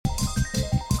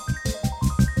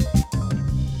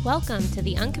Welcome to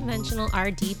the Unconventional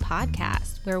RD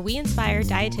podcast, where we inspire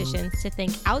dietitians to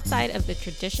think outside of the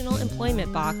traditional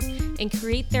employment box and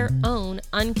create their own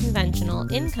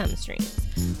unconventional income streams.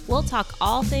 We'll talk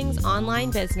all things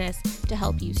online business to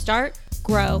help you start,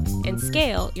 grow, and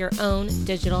scale your own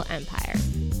digital empire.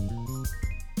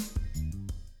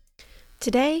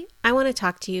 Today, I want to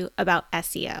talk to you about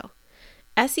SEO.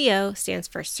 SEO stands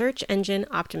for Search Engine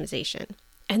Optimization.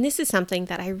 And this is something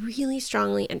that I really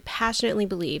strongly and passionately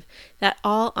believe that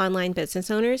all online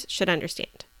business owners should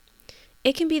understand.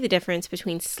 It can be the difference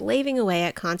between slaving away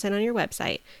at content on your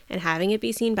website and having it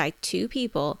be seen by 2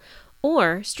 people,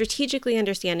 or strategically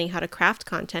understanding how to craft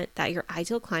content that your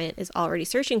ideal client is already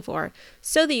searching for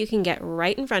so that you can get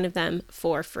right in front of them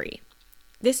for free.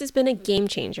 This has been a game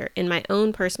changer in my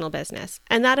own personal business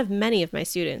and that of many of my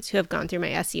students who have gone through my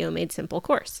SEO Made Simple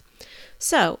course.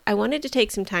 So I wanted to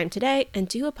take some time today and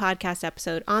do a podcast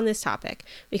episode on this topic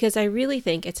because I really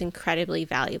think it's incredibly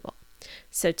valuable.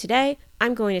 So today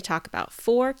I'm going to talk about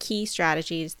 4 key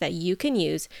strategies that you can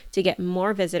use to get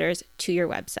more visitors to your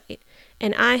website.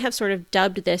 And I have sort of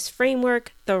dubbed this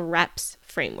framework the REPS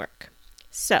framework.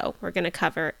 So we're going to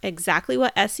cover exactly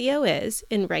what SEO is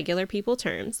in regular people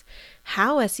terms,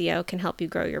 how SEO can help you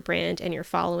grow your brand and your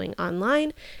following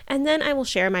online, and then I will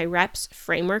share my REPS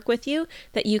framework with you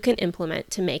that you can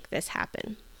implement to make this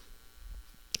happen.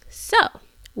 So,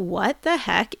 what the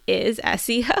heck is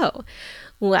SEO?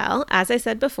 Well, as I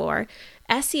said before,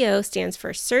 SEO stands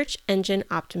for Search Engine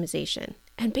Optimization.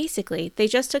 And basically, they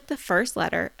just took the first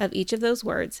letter of each of those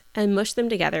words and mushed them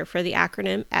together for the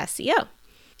acronym SEO.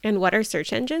 And what are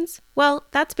search engines? Well,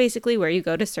 that's basically where you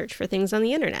go to search for things on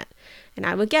the internet. And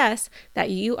I would guess that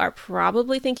you are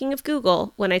probably thinking of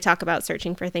Google when I talk about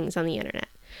searching for things on the internet.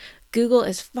 Google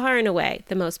is far and away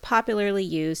the most popularly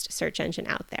used search engine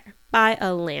out there, by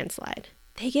a landslide.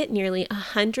 They get nearly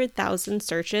 100,000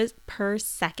 searches per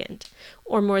second,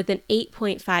 or more than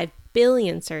 8.5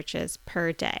 billion searches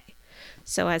per day.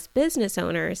 So as business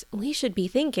owners, we should be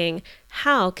thinking,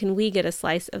 how can we get a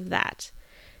slice of that?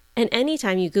 And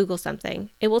anytime you Google something,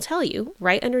 it will tell you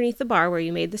right underneath the bar where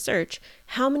you made the search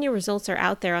how many results are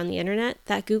out there on the internet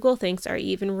that Google thinks are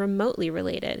even remotely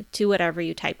related to whatever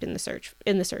you typed in the search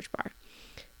bar.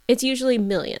 It's usually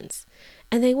millions,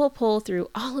 and they will pull through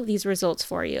all of these results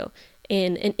for you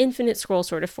in an infinite scroll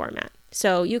sort of format.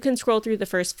 So you can scroll through the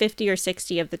first 50 or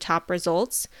 60 of the top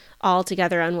results all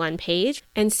together on one page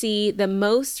and see the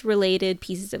most related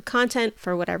pieces of content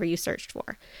for whatever you searched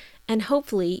for. And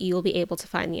hopefully you will be able to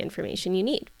find the information you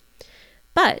need.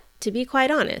 But to be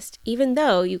quite honest, even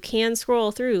though you can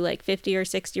scroll through like 50 or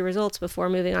 60 results before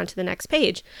moving on to the next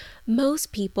page,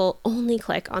 most people only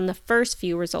click on the first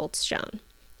few results shown.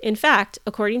 In fact,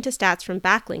 according to stats from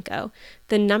Backlinko,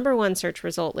 the number 1 search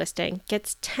result listing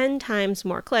gets 10 times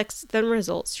more clicks than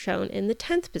results shown in the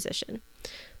 10th position.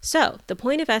 So the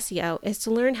point of SEO is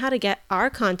to learn how to get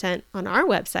our content on our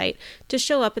website to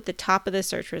show up at the top of the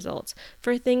search results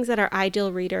for things that our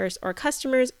ideal readers or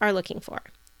customers are looking for.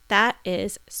 That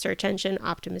is search engine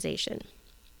optimization.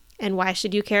 And why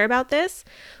should you care about this?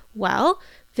 Well,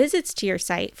 visits to your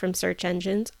site from search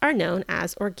engines are known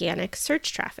as organic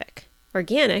search traffic.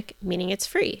 Organic meaning it's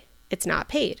free, it's not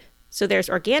paid. So there's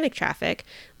organic traffic,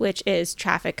 which is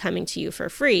traffic coming to you for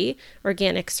free.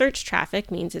 Organic search traffic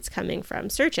means it's coming from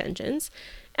search engines.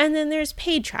 And then there's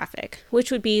paid traffic,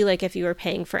 which would be like if you were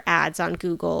paying for ads on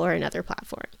Google or another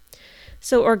platform.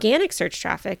 So organic search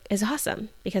traffic is awesome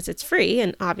because it's free,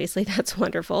 and obviously that's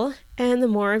wonderful. And the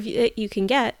more of it you can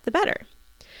get, the better.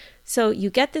 So you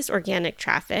get this organic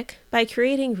traffic by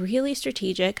creating really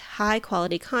strategic,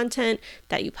 high-quality content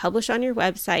that you publish on your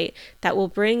website that will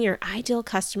bring your ideal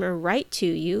customer right to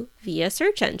you via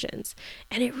search engines.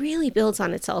 And it really builds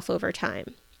on itself over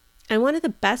time. And one of the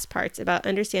best parts about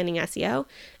understanding SEO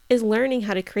is learning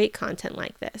how to create content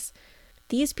like this.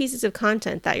 These pieces of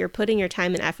content that you're putting your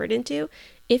time and effort into,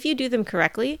 if you do them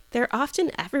correctly, they're often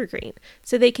evergreen,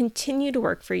 so they continue to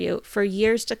work for you for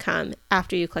years to come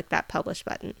after you click that publish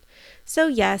button. So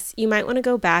yes, you might want to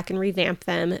go back and revamp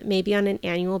them, maybe on an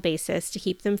annual basis to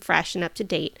keep them fresh and up to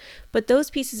date, but those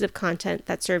pieces of content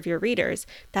that serve your readers,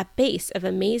 that base of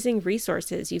amazing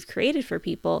resources you've created for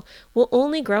people, will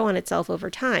only grow on itself over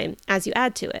time as you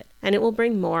add to it, and it will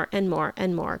bring more and more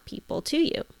and more people to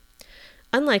you.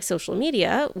 Unlike social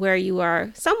media, where you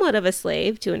are somewhat of a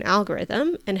slave to an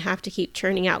algorithm and have to keep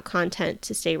churning out content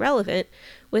to stay relevant,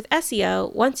 with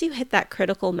SEO, once you hit that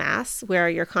critical mass where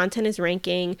your content is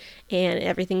ranking and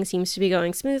everything seems to be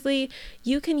going smoothly,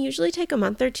 you can usually take a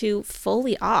month or 2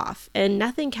 fully off and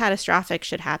nothing catastrophic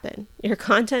should happen. Your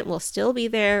content will still be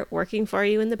there working for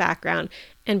you in the background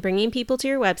and bringing people to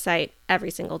your website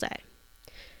every single day.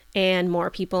 And more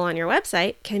people on your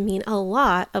website can mean a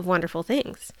lot of wonderful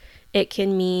things. It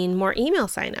can mean more email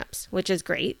signups, which is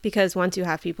great because once you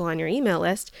have people on your email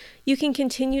list, you can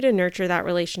continue to nurture that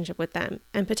relationship with them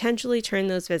and potentially turn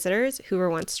those visitors who were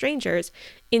once strangers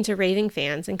into raving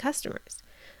fans and customers.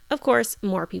 Of course,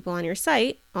 more people on your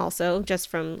site, also just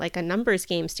from like a numbers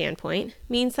game standpoint,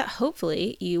 means that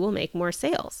hopefully you will make more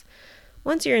sales.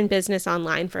 Once you're in business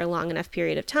online for a long enough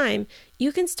period of time,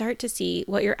 you can start to see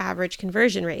what your average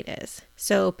conversion rate is.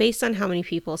 So based on how many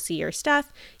people see your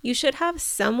stuff, you should have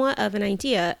somewhat of an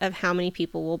idea of how many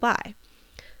people will buy.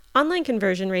 Online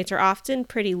conversion rates are often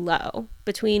pretty low.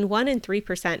 Between 1% and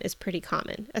 3% is pretty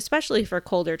common, especially for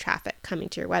colder traffic coming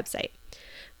to your website.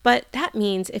 But that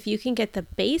means if you can get the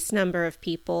base number of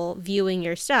people viewing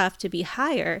your stuff to be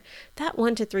higher, that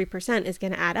 1% to 3% is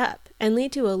going to add up and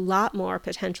lead to a lot more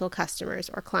potential customers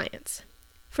or clients.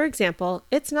 For example,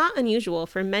 it's not unusual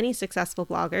for many successful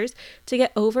bloggers to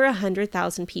get over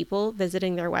 100,000 people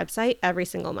visiting their website every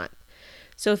single month.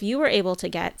 So if you were able to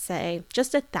get, say,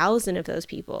 just 1,000 of those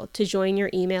people to join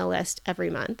your email list every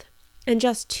month, and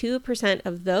just 2%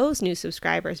 of those new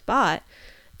subscribers bought,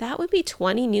 that would be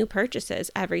 20 new purchases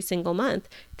every single month,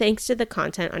 thanks to the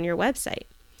content on your website.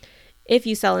 If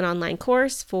you sell an online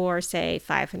course for, say,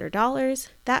 $500,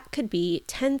 that could be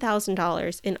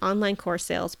 $10,000 in online course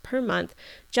sales per month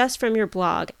just from your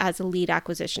blog as a lead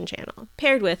acquisition channel,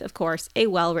 paired with, of course, a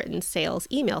well-written sales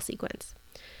email sequence.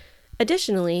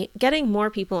 Additionally, getting more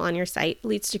people on your site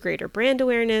leads to greater brand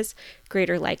awareness,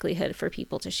 greater likelihood for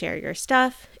people to share your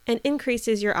stuff, and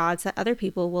increases your odds that other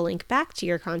people will link back to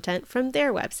your content from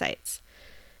their websites.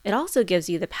 It also gives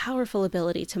you the powerful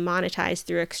ability to monetize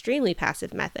through extremely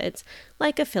passive methods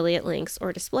like affiliate links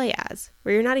or display ads,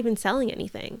 where you're not even selling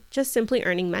anything, just simply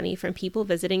earning money from people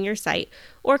visiting your site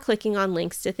or clicking on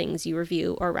links to things you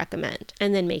review or recommend,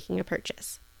 and then making a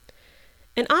purchase.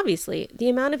 And obviously, the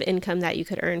amount of income that you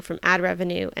could earn from ad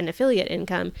revenue and affiliate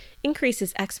income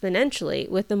increases exponentially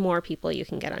with the more people you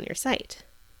can get on your site.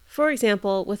 For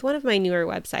example, with one of my newer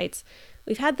websites,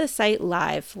 we've had the site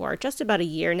live for just about a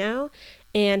year now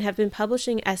and have been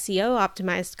publishing SEO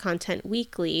optimized content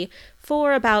weekly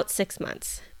for about 6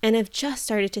 months and have just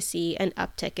started to see an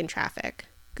uptick in traffic.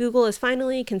 Google is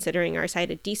finally considering our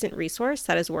site a decent resource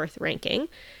that is worth ranking.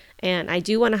 And I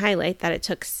do want to highlight that it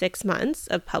took 6 months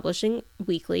of publishing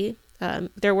weekly.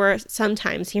 There were some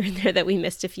times here and there that we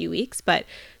missed a few weeks, but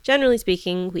generally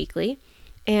speaking, weekly.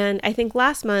 And I think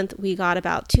last month we got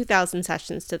about 2,000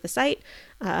 sessions to the site,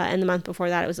 and the month before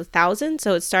that it was 1,000.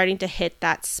 So it's starting to hit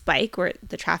that spike where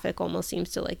the traffic almost seems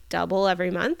to like double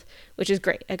every month, which is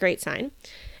great, a great sign.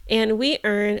 And we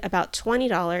earned about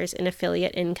 $20 in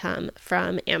affiliate income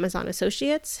from Amazon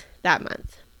Associates that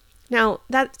month. Now,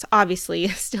 that's obviously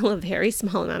still a very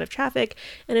small amount of traffic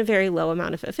and a very low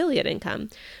amount of affiliate income,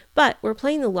 but we're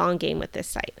playing the long game with this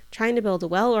site, trying to build a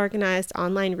well-organized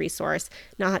online resource,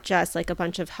 not just like a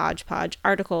bunch of hodgepodge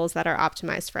articles that are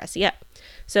optimized for SEO.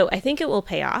 So I think it will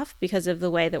pay off because of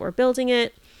the way that we're building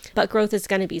it, but growth is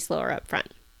going to be slower up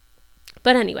front.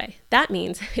 But anyway, that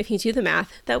means if you do the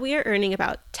math, that we are earning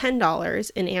about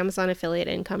 $10 in Amazon affiliate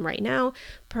income right now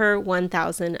per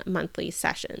 1,000 monthly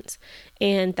sessions.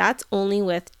 And that's only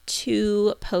with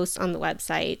 2 posts on the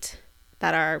website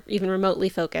that are even remotely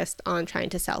focused on trying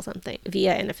to sell something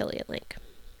via an affiliate link.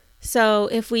 So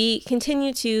if we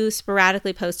continue to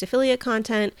sporadically post affiliate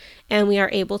content and we are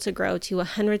able to grow to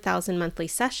 100,000 monthly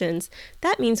sessions,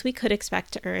 that means we could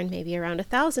expect to earn maybe around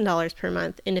 $1,000 per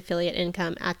month in affiliate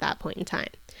income at that point in time.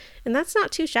 And that's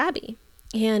not too shabby.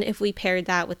 And if we paired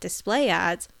that with display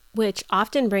ads, which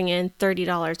often bring in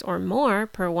 $30 or more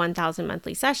per 1,000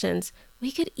 monthly sessions,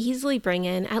 we could easily bring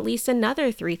in at least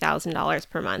another $3,000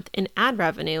 per month in ad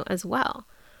revenue as well.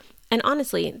 And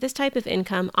honestly, this type of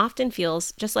income often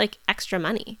feels just like extra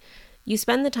money. You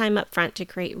spend the time up front to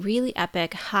create really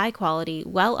epic, high quality,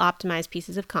 well-optimized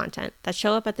pieces of content that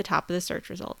show up at the top of the search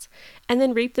results, and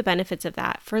then reap the benefits of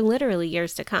that for literally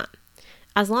years to come.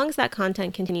 As long as that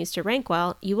content continues to rank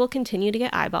well, you will continue to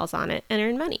get eyeballs on it and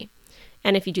earn money.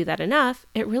 And if you do that enough,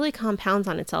 it really compounds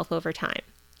on itself over time.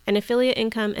 And affiliate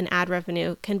income and ad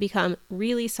revenue can become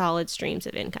really solid streams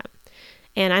of income.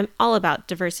 And I'm all about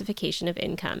diversification of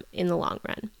income in the long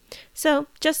run. So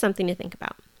just something to think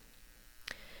about.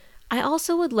 I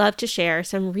also would love to share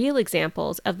some real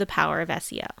examples of the power of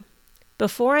SEO.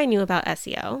 Before I knew about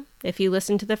SEO, if you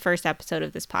listened to the first episode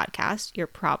of this podcast, you're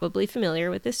probably familiar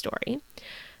with this story.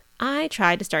 I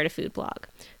tried to start a food blog.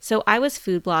 So I was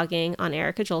food blogging on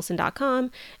ericajolson.com,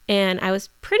 and I was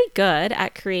pretty good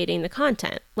at creating the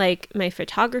content. Like, my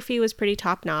photography was pretty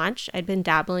top notch. I'd been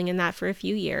dabbling in that for a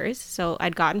few years, so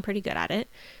I'd gotten pretty good at it.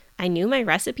 I knew my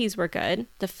recipes were good,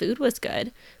 the food was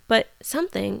good, but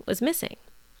something was missing.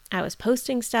 I was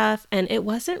posting stuff and it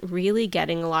wasn't really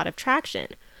getting a lot of traction.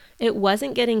 It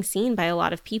wasn't getting seen by a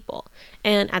lot of people.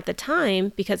 And at the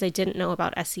time, because I didn't know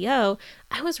about SEO,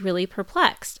 I was really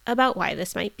perplexed about why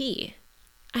this might be.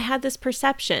 I had this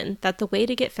perception that the way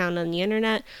to get found on the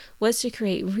internet was to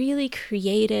create really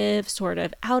creative, sort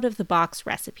of out-of-the-box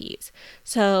recipes.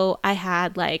 So I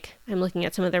had I'm looking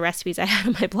at some of the recipes I had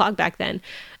on my blog back then,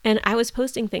 and I was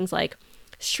posting things like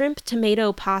shrimp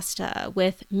tomato pasta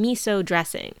with miso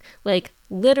dressing.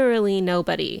 Literally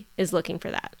nobody is looking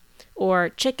for that. Or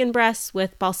chicken breasts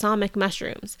with balsamic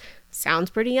mushrooms. Sounds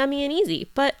pretty yummy and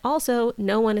easy, but also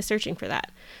no one is searching for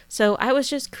that. So I was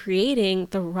just creating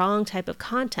the wrong type of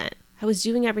content. I was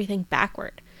doing everything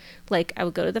backward. I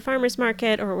would go to the farmer's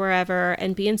market or wherever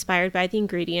and be inspired by the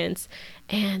ingredients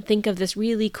and think of this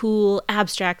really cool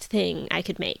abstract thing I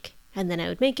could make. And then I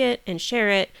would make it and share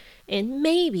it, and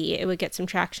maybe it would get some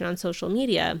traction on social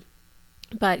media.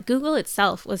 But Google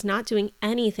itself was not doing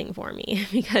anything for me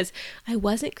because I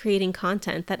wasn't creating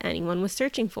content that anyone was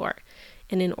searching for.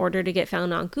 And in order to get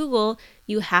found on Google,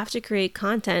 you have to create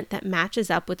content that matches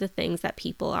up with the things that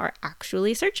people are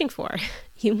actually searching for.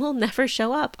 You will never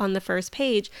show up on the first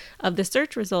page of the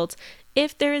search results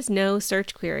if there is no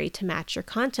search query to match your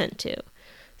content to.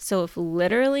 So if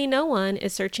literally no one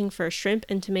is searching for shrimp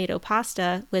and tomato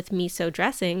pasta with miso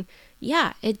dressing,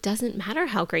 it doesn't matter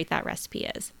how great that recipe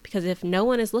is, because if no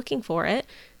one is looking for it,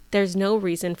 there's no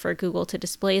reason for Google to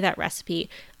display that recipe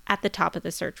at the top of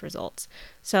the search results.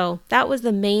 So that was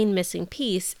the main missing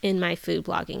piece in my food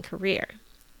blogging career.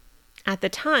 At the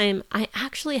time, I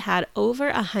actually had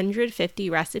over 150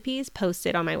 recipes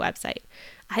posted on my website.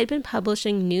 I'd been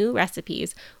publishing new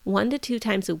recipes 1 to 2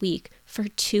 times a week for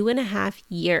 2.5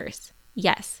 years.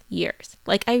 Yes, years.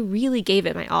 I really gave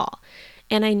it my all.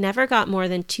 And I never got more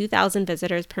than 2,000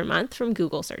 visitors per month from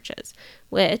Google searches,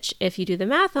 which, if you do the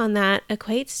math on that,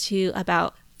 equates to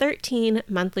about 13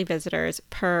 monthly visitors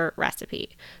per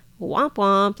recipe. Womp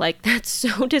womp, that's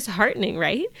so disheartening,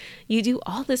 right? You do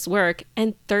all this work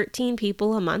and 13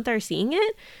 people a month are seeing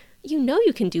it? You know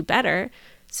you can do better.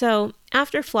 So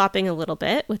after flopping a little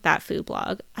bit with that food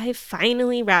blog, I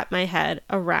finally wrapped my head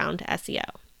around SEO.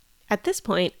 At this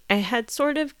point, I had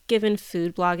sort of given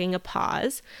food blogging a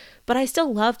pause, but I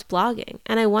still loved blogging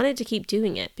and I wanted to keep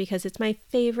doing it because it's my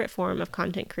favorite form of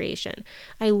content creation.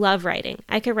 I love writing.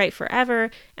 I could write forever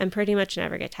and pretty much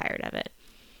never get tired of it.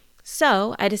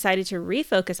 So I decided to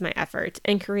refocus my efforts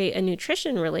and create a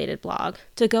nutrition-related blog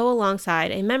to go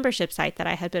alongside a membership site that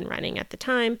I had been running at the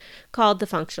time called the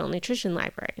Functional Nutrition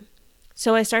Library.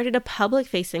 So I started a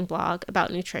public-facing blog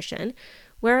about nutrition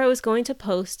where I was going to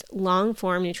post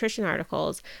long-form nutrition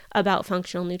articles about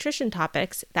functional nutrition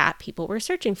topics that people were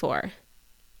searching for.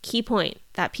 Key point,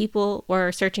 that people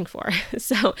were searching for.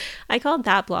 So I called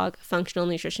that blog Functional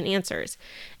Nutrition Answers.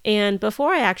 And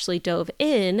before I actually dove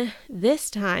in,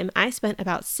 this time I spent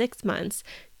about 6 months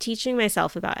teaching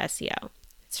myself about SEO,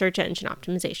 search engine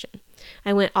optimization.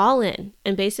 I went all in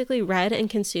and basically read and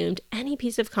consumed any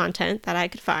piece of content that I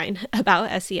could find about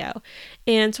SEO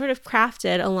and sort of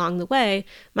crafted along the way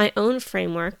my own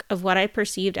framework of what I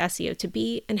perceived SEO to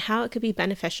be and how it could be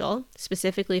beneficial,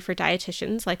 specifically for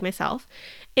dietitians like myself,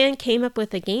 and came up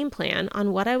with a game plan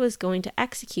on what I was going to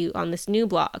execute on this new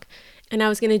blog. And I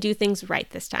was going to do things right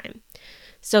this time.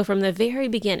 So from the very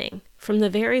beginning, from the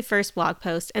very first blog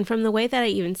post, and from the way that I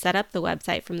even set up the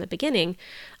website from the beginning,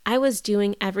 I was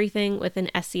doing everything with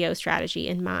an SEO strategy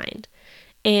in mind.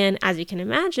 And as you can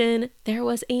imagine, there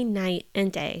was a night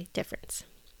and day difference.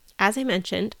 As I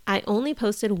mentioned, I only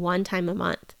posted 1 time a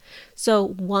month, so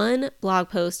 1 blog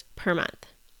post per month.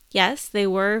 Yes, they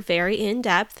were very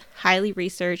in-depth, highly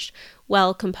researched,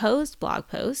 well-composed blog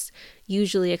posts,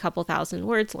 usually a couple thousand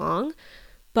words long.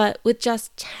 But with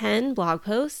just 10 blog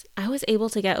posts, I was able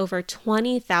to get over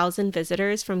 20,000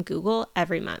 visitors from Google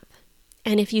every month.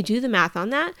 And if you do the math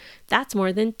on that, that's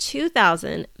more than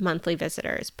 2,000 monthly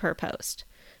visitors per post.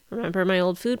 Remember my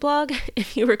old food blog?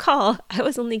 If you recall, I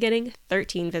was only getting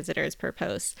 13 visitors per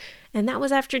post. And that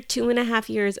was after 2.5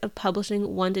 years of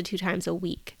publishing 1 to 2 times a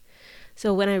week.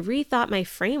 So when I rethought my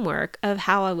framework of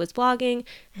how I was blogging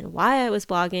and why I was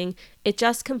blogging, it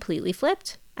just completely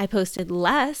flipped. I posted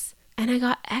less, and I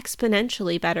got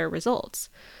exponentially better results.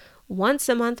 Once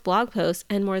a month blog posts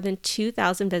and more than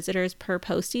 2,000 visitors per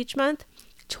post each month,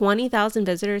 20,000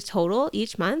 visitors total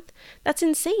each month. That's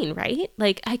insane, right?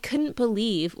 I couldn't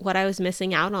believe what I was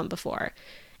missing out on before.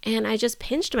 And I just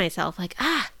pinched myself like,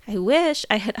 I wish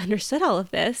I had understood all of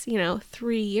this,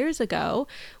 3 years ago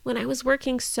when I was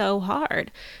working so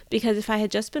hard. Because if I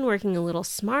had just been working a little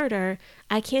smarter,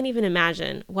 I can't even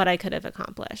imagine what I could have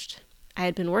accomplished. I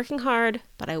had been working hard,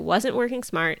 but I wasn't working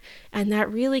smart, and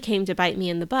that really came to bite me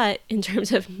in the butt in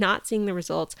terms of not seeing the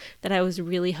results that I was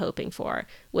really hoping for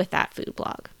with that food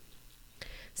blog.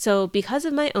 So because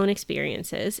of my own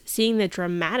experiences, seeing the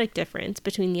dramatic difference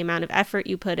between the amount of effort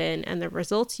you put in and the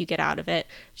results you get out of it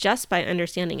just by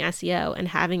understanding SEO and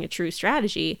having a true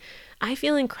strategy, I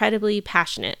feel incredibly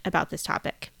passionate about this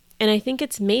topic. And I think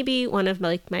it's maybe one of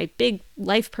my big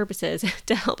life purposes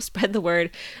to help spread the word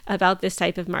about this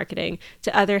type of marketing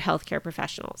to other healthcare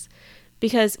professionals.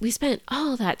 Because we spent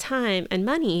all that time and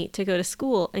money to go to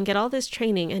school and get all this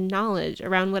training and knowledge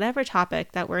around whatever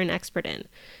topic that we're an expert in.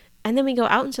 And then we go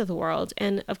out into the world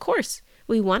and, of course,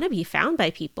 we want to be found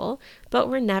by people, but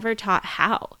we're never taught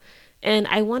how. And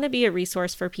I want to be a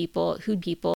resource for people who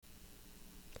do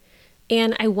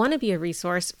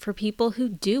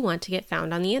want to get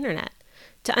found on the internet,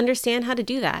 to understand how to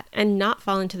do that and not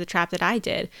fall into the trap that I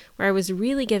did, where I was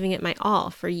really giving it my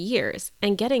all for years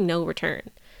and getting no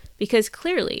return. Because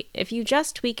clearly, if you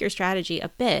just tweak your strategy a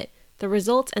bit, the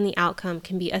results and the outcome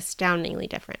can be astoundingly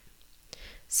different.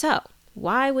 So,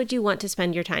 why would you want to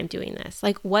spend your time doing this?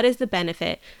 What is the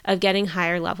benefit of getting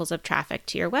higher levels of traffic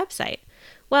to your website?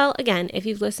 Well, again, if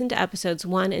you've listened to episodes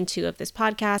 1 and 2 of this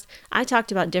podcast, I talked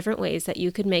about different ways that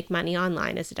you could make money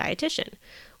online as a dietitian.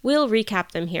 We'll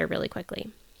recap them here really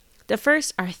quickly. The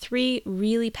first are 3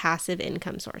 really passive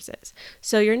income sources.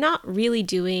 So you're not really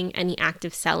doing any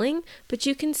active selling, but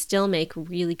you can still make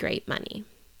really great money.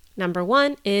 Number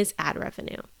 1 is ad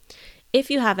revenue. If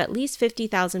you have at least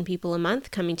 50,000 people a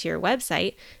month coming to your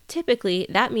website, typically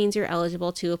that means you're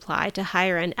eligible to apply to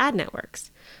higher-end ad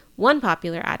networks. One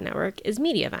popular ad network is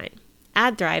Mediavine.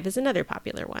 AdThrive is another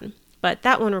popular one, but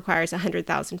that one requires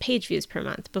 100,000 page views per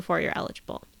month before you're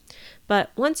eligible.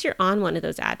 But once you're on one of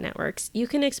those ad networks, you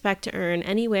can expect to earn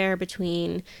anywhere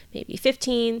between maybe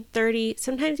 $15, $30,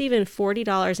 sometimes even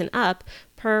 $40 and up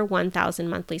per 1,000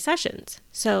 monthly sessions.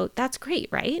 So that's great,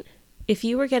 right? If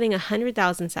you were getting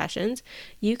 100,000 sessions,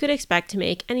 you could expect to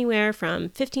make anywhere from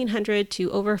 $1,500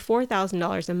 to over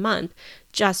 $4,000 a month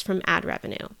just from ad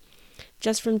revenue,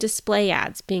 just from display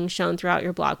ads being shown throughout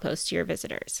your blog posts to your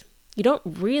visitors. You don't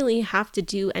really have to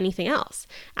do anything else.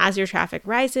 As your traffic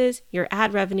rises, your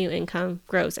ad revenue income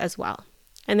grows as well.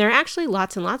 And there are actually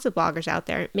lots and lots of bloggers out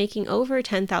there making over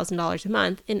 $10,000 a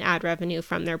month in ad revenue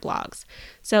from their blogs.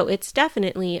 So it's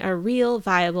definitely a real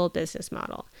viable business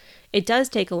model. It does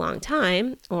take a long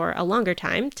time, or a longer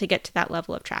time, to get to that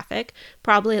level of traffic,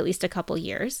 probably at least a couple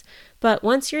years. But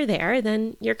once you're there,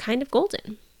 then you're kind of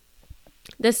golden.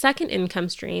 The second income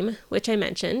stream, which I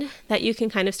mentioned, that you can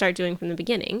kind of start doing from the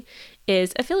beginning,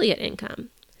 is affiliate income.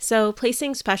 So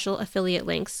placing special affiliate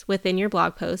links within your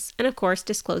blog posts, and of course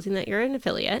disclosing that you're an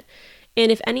affiliate.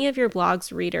 And if any of your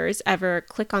blog's readers ever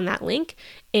click on that link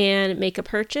and make a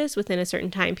purchase within a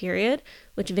certain time period,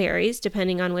 which varies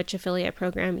depending on which affiliate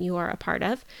program you are a part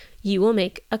of, you will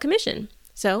make a commission.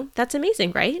 So that's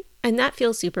amazing, right? And that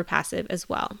feels super passive as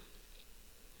well.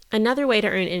 Another way to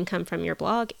earn income from your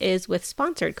blog is with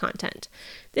sponsored content.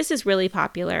 This is really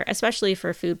popular, especially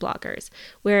for food bloggers,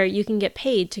 where you can get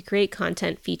paid to create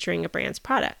content featuring a brand's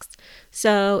products.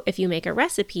 So if you make a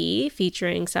recipe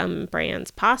featuring some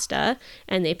brand's pasta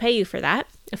and they pay you for that,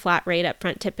 a flat rate up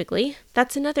front typically,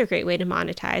 that's another great way to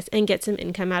monetize and get some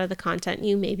income out of the content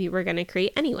you maybe were going to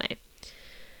create anyway.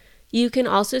 You can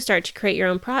also start to create your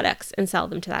own products and sell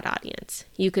them to that audience.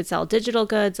 You could sell digital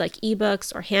goods like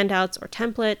ebooks or handouts or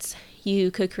templates. You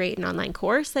could create an online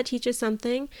course that teaches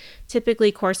something.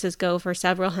 Typically, courses go for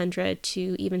several hundred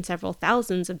to even several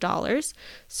thousands of dollars.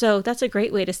 So that's a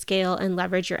great way to scale and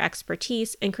leverage your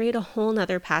expertise and create a whole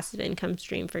nother passive income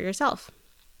stream for yourself.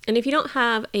 And if you don't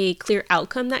have a clear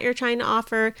outcome that you're trying to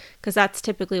offer, because that's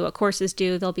typically what courses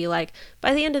do, they'll be like,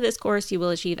 by the end of this course, you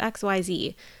will achieve X, Y,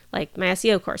 Z. Like my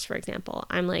SEO course, for example.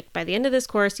 I'm like, by the end of this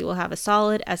course, you will have a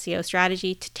solid SEO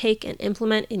strategy to take and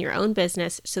implement in your own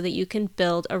business so that you can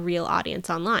build a real audience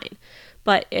online.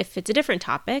 But if it's a different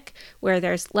topic where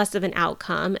there's less of an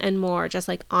outcome and more just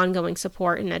like ongoing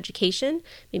support and education,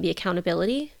 maybe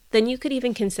accountability, then you could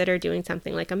even consider doing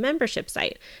something like a membership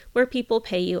site where people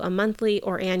pay you a monthly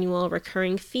or annual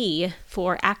recurring fee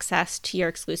for access to your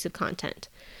exclusive content.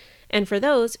 And for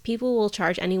those, people will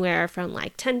charge anywhere from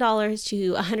like $10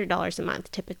 to $100 a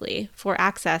month typically for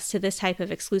access to this type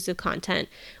of exclusive content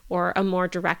or a more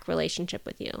direct relationship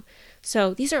with you.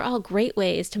 So these are all great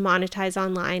ways to monetize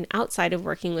online outside of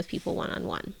working with people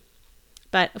one-on-one.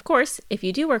 But of course, if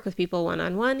you do work with people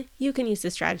one-on-one, you can use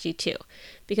this strategy too,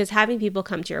 because having people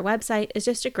come to your website is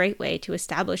just a great way to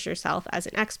establish yourself as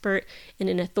an expert and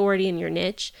an authority in your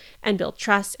niche and build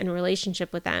trust and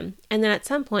relationship with them, and then at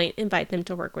some point invite them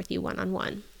to work with you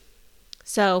one-on-one.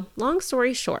 So, long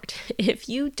story short, if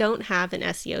you don't have an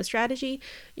SEO strategy,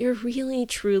 you're really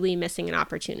truly missing an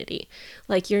opportunity.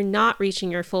 Like, you're not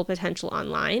reaching your full potential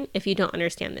online if you don't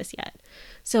understand this yet.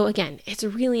 So again, it's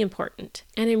really important,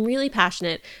 and I'm really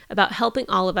passionate about helping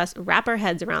all of us wrap our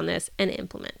heads around this and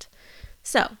implement.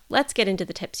 So let's get into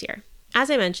the tips here. As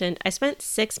I mentioned, I spent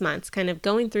 6 months kind of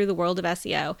going through the world of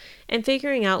SEO and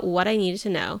figuring out what I needed to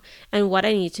know and what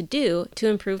I need to do to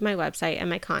improve my website and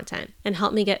my content and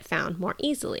help me get found more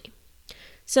easily.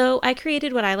 So I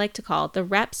created what I like to call the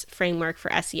REPS framework for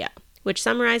SEO, which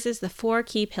summarizes the 4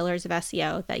 key pillars of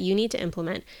SEO that you need to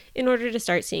implement in order to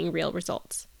start seeing real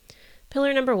results.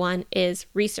 Pillar number 1 is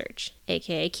research,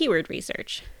 aka keyword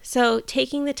research. So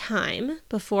taking the time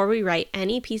before we write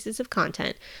any pieces of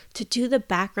content to do the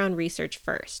background research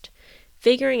first,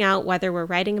 figuring out whether we're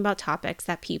writing about topics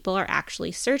that people are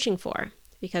actually searching for.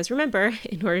 Because remember,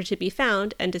 in order to be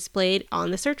found and displayed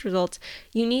on the search results,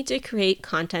 you need to create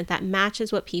content that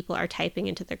matches what people are typing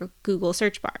into the Google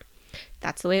search bar.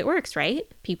 That's the way it works, right?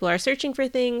 People are searching for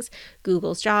things.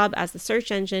 Google's job as the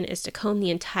search engine is to comb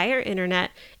the entire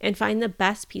internet and find the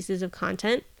best pieces of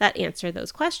content that answer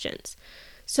those questions.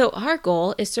 So our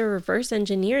goal is to reverse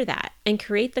engineer that and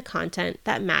create the content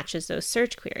that matches those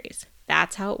search queries.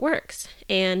 That's how it works.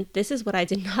 And this is what I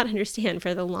did not understand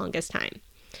for the longest time.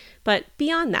 But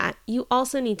beyond that, you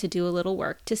also need to do a little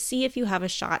work to see if you have a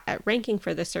shot at ranking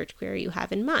for the search query you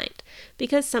have in mind,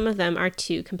 because some of them are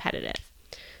too competitive.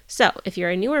 So if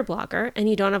you're a newer blogger and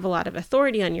you don't have a lot of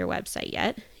authority on your website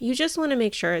yet, you just want to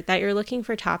make sure that you're looking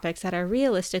for topics that are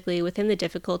realistically within the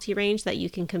difficulty range that you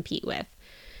can compete with.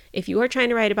 If you are trying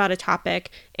to write about a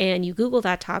topic and you Google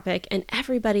that topic and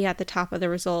everybody at the top of the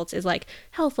results is like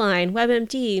Healthline,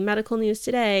 WebMD, Medical News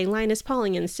Today, Linus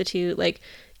Pauling Institute,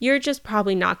 you're just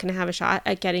probably not going to have a shot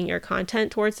at getting your content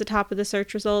towards the top of the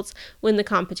search results when the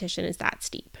competition is that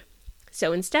steep.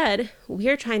 So instead,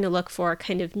 we're trying to look for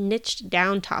kind of niched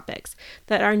down topics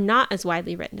that are not as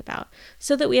widely written about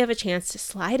so that we have a chance to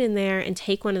slide in there and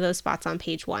take one of those spots on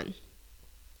page 1.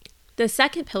 The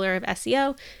second pillar of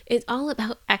SEO is all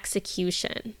about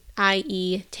execution,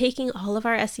 i.e., taking all of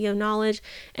our SEO knowledge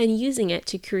and using it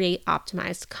to create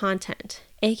optimized content,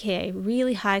 aka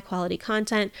really high quality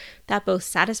content that both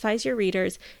satisfies your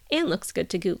readers and looks good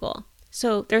to Google.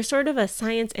 So there's sort of a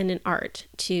science and an art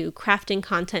to crafting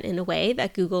content in a way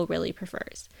that Google really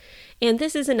prefers. And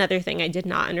this is another thing I did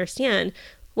not understand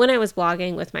when I was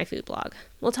blogging with my food blog.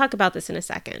 We'll talk about this in a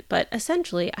second, but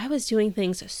essentially I was doing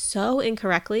things so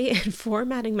incorrectly and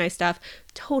formatting my stuff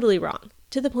totally wrong,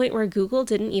 to the point where Google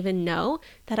didn't even know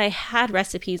that I had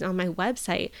recipes on my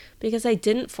website because I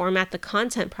didn't format the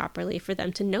content properly for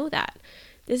them to know that.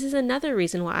 This is another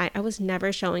reason why I was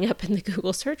never showing up in the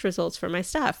Google search results for my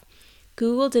stuff.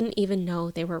 Google didn't even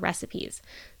know they were recipes.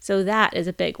 So that is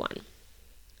a big one.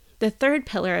 The third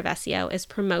pillar of SEO is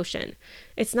promotion.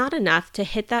 It's not enough to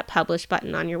hit that publish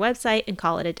button on your website and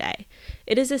call it a day.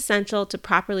 It is essential to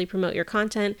properly promote your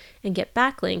content and get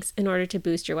backlinks in order to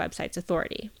boost your website's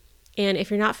authority. And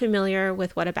if you're not familiar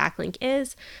with what a backlink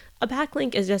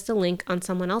is just a link on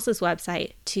someone else's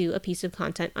website to a piece of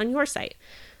content on your site.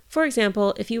 For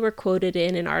example, if you were quoted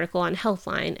in an article on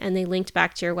Healthline and they linked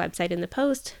back to your website in the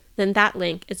post, then that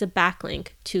link is a backlink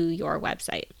to your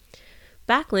website.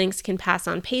 Backlinks can pass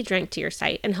on page rank to your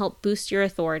site and help boost your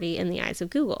authority in the eyes of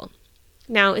Google.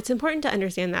 Now, it's important to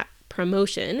understand that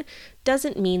promotion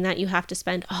doesn't mean that you have to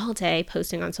spend all day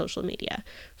posting on social media.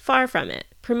 Far from it.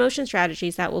 Promotion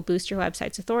strategies that will boost your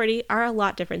website's authority are a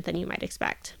lot different than you might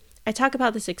expect. I talk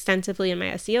about this extensively in my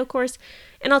SEO course,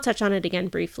 and I'll touch on it again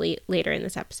briefly later in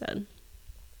this episode.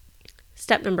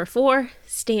 Step number 4,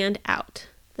 stand out.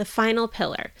 The final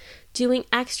pillar, doing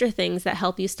extra things that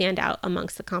help you stand out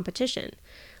amongst the competition,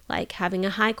 like having a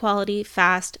high quality,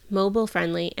 fast, mobile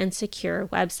friendly, and secure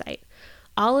website.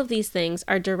 All of these things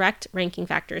are direct ranking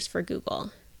factors for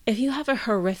Google. If you have a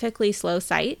horrifically slow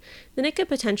site, then it could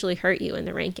potentially hurt you in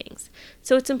the rankings.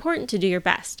 So it's important to do your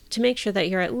best to make sure that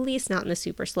you're at least not in the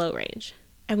super slow range.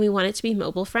 And we want it to be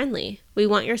mobile friendly. We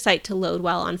want your site to load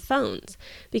well on phones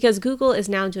because Google is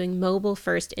now doing mobile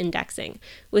first indexing,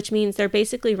 which means they're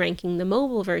basically ranking the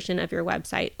mobile version of your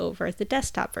website over the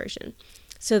desktop version.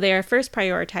 So they are first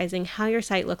prioritizing how your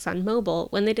site looks on mobile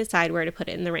when they decide where to put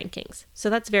it in the rankings. So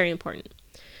that's very important.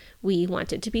 We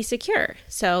want it to be secure.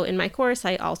 So in my course,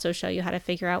 I also show you how to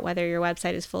figure out whether your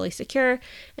website is fully secure.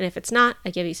 And if it's not, I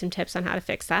give you some tips on how to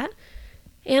fix that.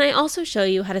 And I also show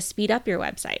you how to speed up your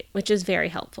website, which is very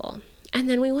helpful. And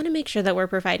then we want to make sure that we're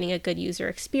providing a good user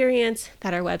experience,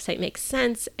 that our website makes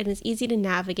sense and is easy to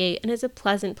navigate and is a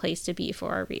pleasant place to be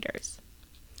for our readers.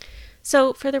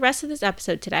 So for the rest of this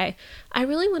episode today, I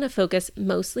really want to focus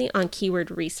mostly on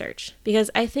keyword research because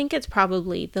I think it's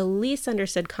probably the least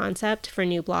understood concept for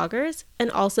new bloggers and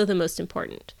also the most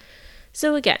important.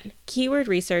 So again, keyword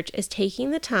research is taking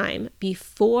the time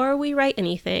before we write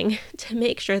anything to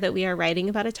make sure that we are writing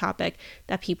about a topic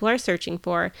that people are searching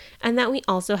for and that we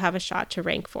also have a shot to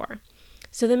rank for.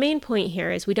 So the main point here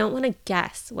is we don't want to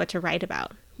guess what to write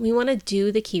about. We want to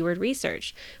do the keyword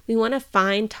research. We want to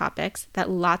find topics that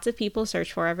lots of people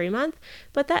search for every month,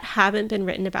 but that haven't been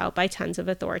written about by tons of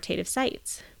authoritative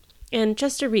sites. And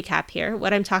just to recap here,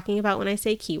 what I'm talking about when I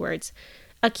say keywords,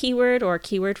 a keyword or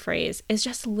keyword phrase is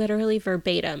just literally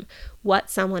verbatim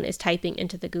what someone is typing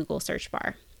into the Google search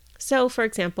bar. So for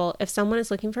example, if someone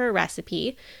is looking for a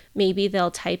recipe, maybe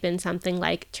they'll type in something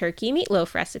like turkey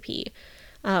meatloaf recipe.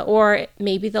 Or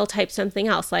maybe they'll type something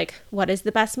else like, what is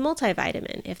the best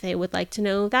multivitamin, if they would like to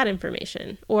know that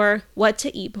information, or what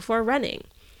to eat before running.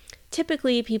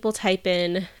 Typically, people type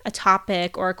in a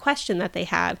topic or a question that they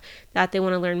have that they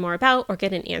want to learn more about or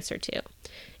get an answer to.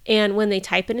 And when they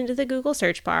type it into the Google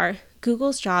search bar,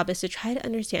 Google's job is to try to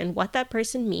understand what that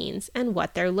person means and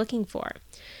what they're looking for.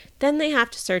 Then they have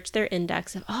to search their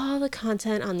index of all the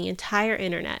content on the entire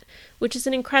internet, which is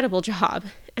an incredible job.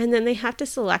 And then they have to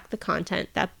select the content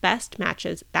that best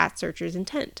matches that searcher's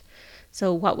intent.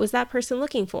 So what was that person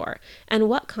looking for? And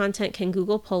what content can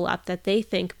Google pull up that they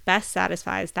think best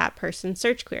satisfies that person's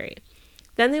search query?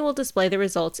 Then they will display the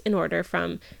results in order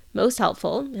from most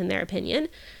helpful, in their opinion,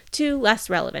 to less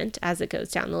relevant as it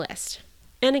goes down the list.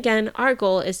 And again, our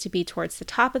goal is to be towards the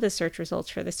top of the search results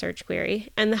for the search query,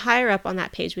 and the higher up on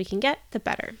that page we can get, the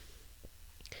better.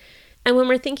 And when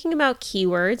we're thinking about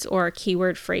keywords or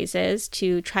keyword phrases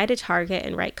to try to target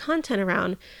and write content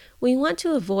around, we want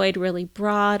to avoid really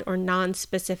broad or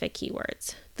non-specific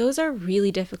keywords. Those are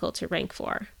really difficult to rank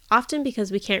for, often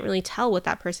because we can't really tell what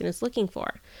that person is looking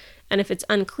for. And if it's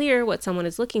unclear what someone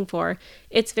is looking for,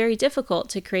 it's very difficult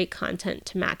to create content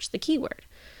to match the keyword.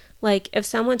 Like if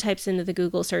someone types into the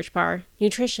Google search bar,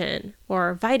 nutrition,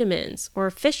 or vitamins, or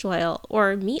fish oil,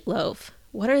 or meatloaf,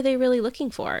 what are they really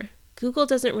looking for? Google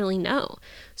doesn't really know.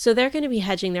 So they're going to be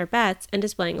hedging their bets and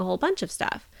displaying a whole bunch of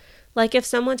stuff. Like if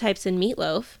someone types in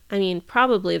meatloaf,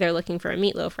 probably they're looking for a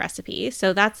meatloaf recipe.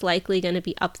 So that's likely going to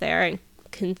be up there and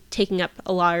taking up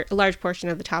a large portion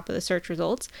of the top of the search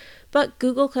results. But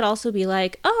Google could also be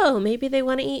like, oh, maybe they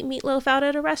want to eat meatloaf out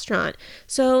at a restaurant.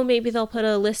 So maybe they'll put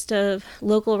a list of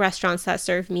local restaurants that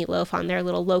serve meatloaf on their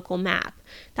little local map.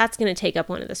 That's going to take up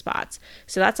one of the spots.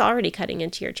 So that's already cutting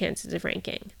into your chances of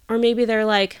ranking. Or maybe they're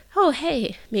like, oh,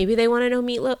 hey, maybe they want to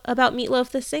know about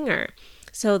Meatloaf the singer.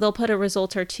 So they'll put a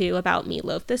result or two about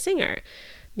Meatloaf the singer.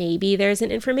 Maybe there's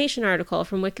an information article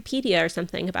from Wikipedia or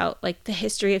something about like the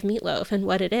history of meatloaf and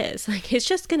what it is. Like it's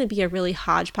just going to be a really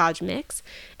hodgepodge mix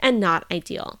and not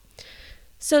ideal.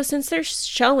 So since they're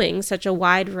showing such a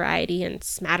wide variety and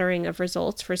smattering of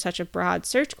results for such a broad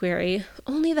search query,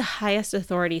 only the highest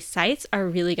authority sites are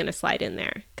really going to slide in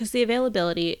there because the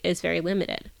availability is very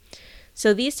limited.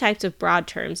 So these types of broad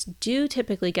terms do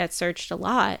typically get searched a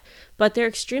lot, but they're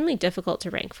extremely difficult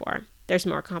to rank for. There's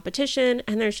more competition,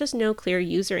 and there's just no clear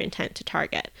user intent to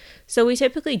target. So we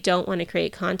typically don't want to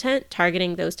create content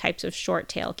targeting those types of short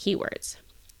tail keywords.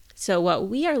 So what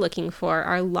we are looking for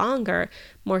are longer,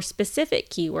 more specific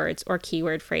keywords or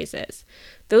keyword phrases.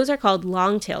 Those are called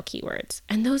long tail keywords,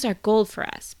 and those are gold for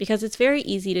us because it's very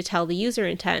easy to tell the user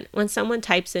intent when someone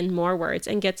types in more words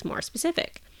and gets more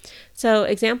specific. So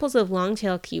examples of long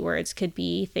tail keywords could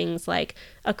be things like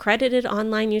accredited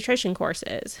online nutrition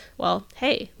courses. Well,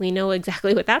 hey, we know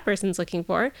exactly what that person's looking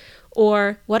for.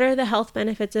 Or what are the health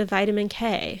benefits of vitamin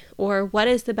K? Or what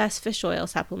is the best fish oil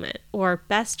supplement? Or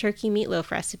best turkey meatloaf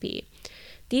recipe?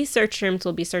 These search terms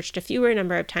will be searched a fewer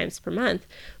number of times per month,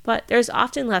 but there's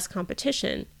often less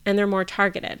competition and they're more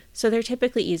targeted, so they're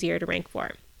typically easier to rank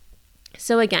for.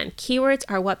 So again, keywords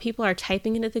are what people are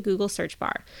typing into the Google search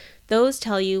bar. Those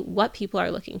tell you what people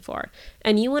are looking for,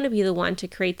 and you want to be the one to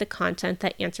create the content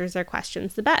that answers their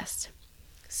questions the best.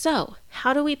 So,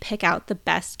 how do we pick out the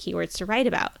best keywords to write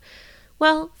about?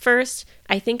 Well, first,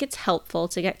 I think it's helpful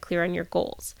to get clear on your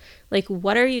goals. Like,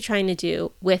 what are you trying to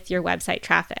do with your website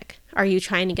traffic? Are you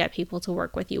trying to get people to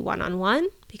work with you one-on-one?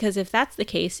 Because if that's the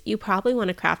case, you probably want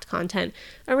to craft content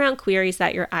around queries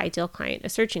that your ideal client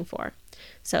is searching for.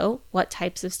 So, what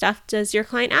types of stuff does your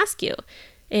client ask you?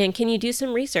 And can you do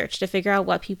some research to figure out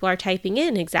what people are typing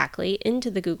in exactly into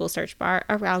the Google search bar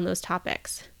around those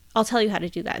topics? I'll tell you how to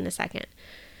do that in a second.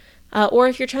 Or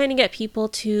if you're trying to get people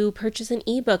to purchase an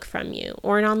ebook from you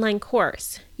or an online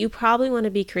course, you probably want to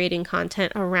be creating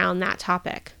content around that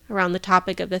topic, around the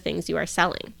topic of the things you are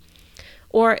selling.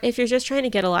 Or if you're just trying to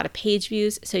get a lot of page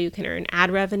views so you can earn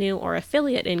ad revenue or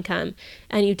affiliate income,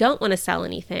 and you don't want to sell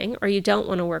anything or you don't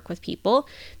want to work with people,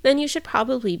 then you should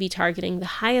probably be targeting the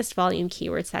highest volume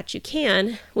keywords that you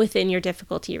can within your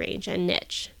difficulty range and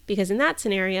niche. Because in that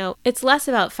scenario, it's less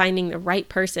about finding the right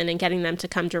person and getting them to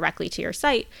come directly to your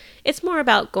site. It's more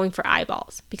about going for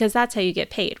eyeballs, because that's how you get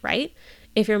paid, right?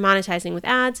 If you're monetizing with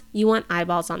ads, you want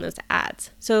eyeballs on those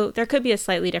ads. So there could be a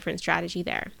slightly different strategy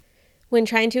there. When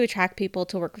trying to attract people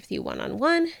to work with you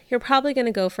one-on-one, you're probably going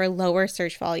to go for lower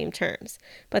search volume terms,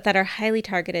 but that are highly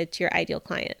targeted to your ideal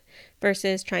client,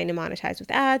 versus trying to monetize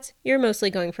with ads, you're mostly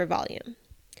going for volume.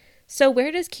 So where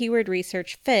does keyword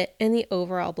research fit in the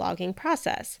overall blogging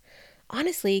process?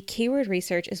 Honestly, keyword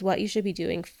research is what you should be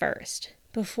doing first.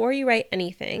 Before you write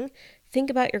anything, think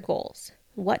about your goals.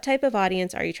 What type of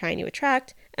audience are you trying to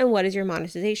attract, and what is your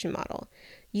monetization model?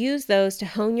 Use those to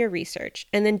hone your research,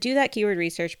 and then do that keyword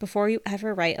research before you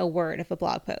ever write a word of a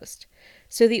blog post.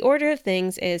 So the order of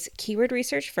things is keyword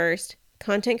research first,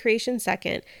 content creation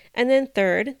second, and then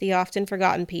third, the often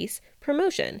forgotten piece,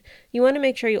 promotion. You want to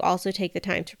make sure you also take the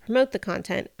time to promote the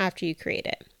content after you create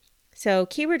it. So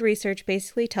keyword research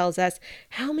basically tells us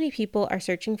how many people are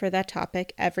searching for that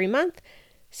topic every month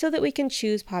so that we can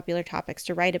choose popular topics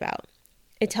to write about.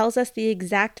 It tells us the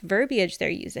exact verbiage they're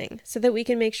using so that we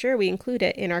can make sure we include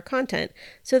it in our content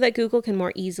so that Google can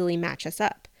more easily match us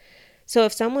up. So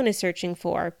if someone is searching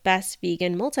for best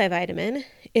vegan multivitamin,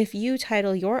 if you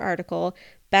title your article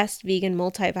best vegan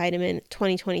multivitamin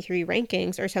 2023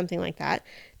 rankings or something like that,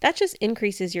 that just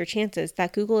increases your chances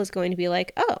that Google is going to be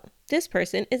like, oh, this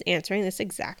person is answering this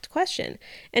exact question.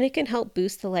 And it can help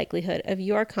boost the likelihood of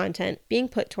your content being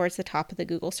put towards the top of the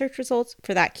Google search results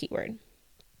for that keyword.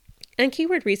 And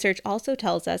keyword research also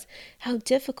tells us how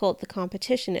difficult the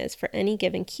competition is for any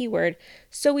given keyword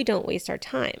so we don't waste our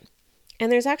time.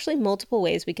 And there's actually multiple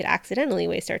ways we could accidentally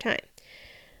waste our time.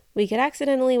 We could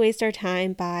accidentally waste our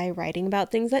time by writing about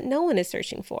things that no one is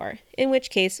searching for, in which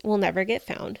case we'll never get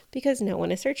found because no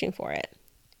one is searching for it.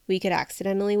 We could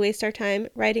accidentally waste our time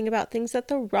writing about things that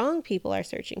the wrong people are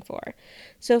searching for.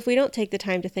 So if we don't take the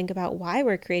time to think about why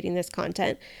we're creating this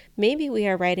content, maybe we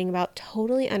are writing about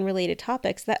totally unrelated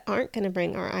topics that aren't going to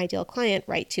bring our ideal client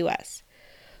right to us.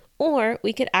 Or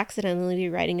we could accidentally be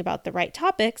writing about the right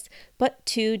topics, but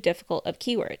too difficult of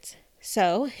keywords.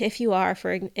 So if you are,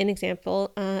 for an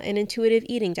example, an intuitive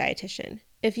eating dietitian,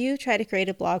 if you try to create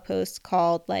a blog post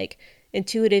called like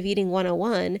Intuitive Eating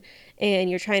 101 and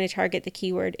you're trying to target the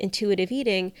keyword intuitive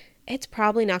eating, it's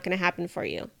probably not going to happen for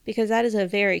you because that is a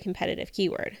very competitive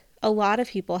keyword. A lot of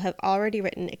people have already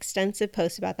written extensive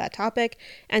posts about that topic,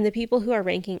 and the people who are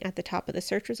ranking at the top of the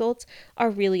search results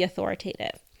are really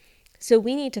authoritative. So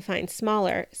we need to find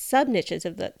smaller sub-niches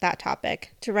of that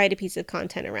topic to write a piece of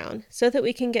content around so that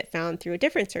we can get found through a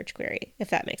different search query, if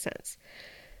that makes sense.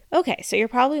 Okay, so you're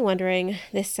probably wondering,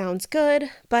 this sounds good,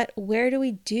 but where do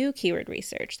we do keyword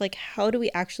research? Like, how do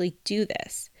we actually do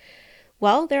this?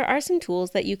 Well, there are some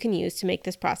tools that you can use to make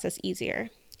this process easier.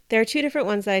 There are two different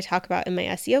ones that I talk about in my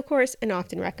SEO course and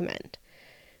often recommend.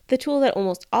 The tool that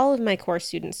almost all of my course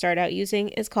students start out using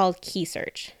is called Key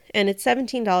Search, and it's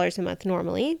 $17 a month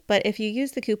normally, but if you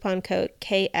use the coupon code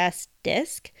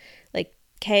KSDISC, like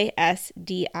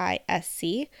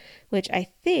KSDISC, which I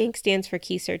think stands for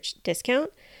Key Search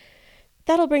Discount,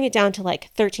 that'll bring it down to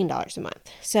like $13 a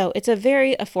month. So it's a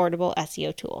very affordable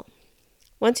SEO tool.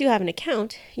 Once you have an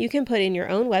account, you can put in your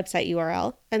own website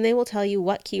URL, and they will tell you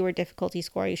what keyword difficulty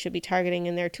score you should be targeting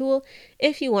in their tool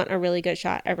if you want a really good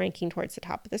shot at ranking towards the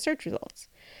top of the search results.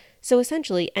 So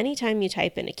essentially, anytime you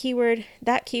type in a keyword,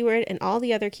 that keyword and all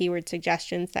the other keyword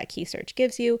suggestions that Key Search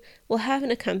gives you will have an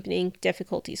accompanying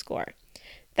difficulty score.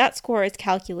 That score is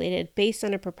calculated based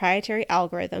on a proprietary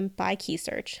algorithm by Key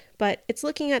Search, but it's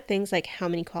looking at things like how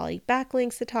many quality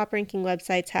backlinks the top ranking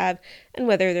websites have and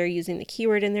whether they're using the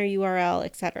keyword in their URL,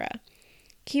 etc.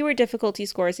 Keyword difficulty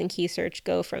scores in Key Search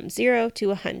go from 0 to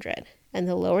 100, and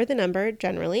the lower the number,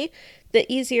 generally, the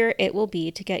easier it will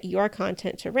be to get your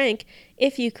content to rank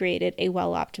if you created a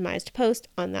well-optimized post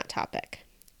on that topic.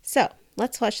 So,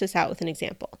 let's flesh this out with an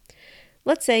example.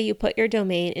 Let's say you put your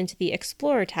domain into the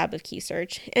Explorer tab of Key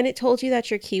Search, and it told you that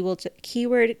your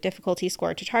keyword difficulty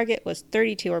score to target was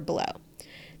 32 or below.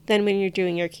 Then when you're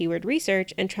doing your keyword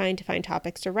research and trying to find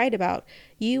topics to write about,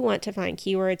 you want to find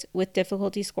keywords with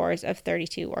difficulty scores of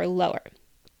 32 or lower.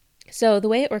 So the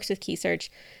way it works with key search,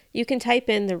 you can type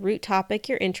in the root topic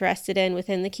you're interested in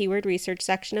within the keyword research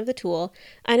section of the tool,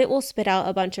 and it will spit out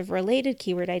a bunch of related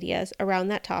keyword ideas around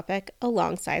that topic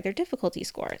alongside their difficulty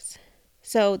scores.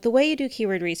 So the way you do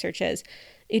keyword research is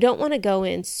you don't want to go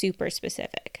in super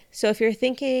specific. So if you're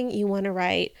thinking you want to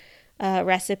write a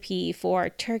recipe for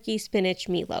turkey spinach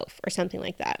meatloaf or something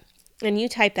like that, and you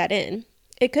type that in,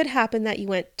 it could happen that you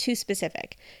went too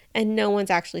specific and no one's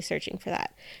actually searching for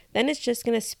that. Then it's just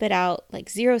going to spit out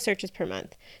like 0 searches per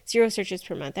month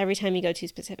every time you go too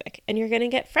specific. And you're going to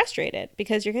get frustrated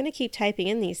because you're going to keep typing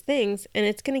in these things and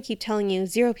it's going to keep telling you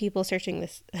 0 people searching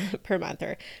this per month,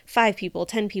 or 5 people,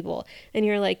 10 people. And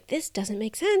you're like, this doesn't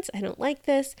make sense. I don't like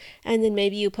this. And then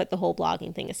maybe you put the whole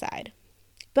blogging thing aside.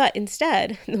 But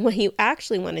instead, the way you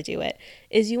actually want to do it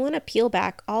is you want to peel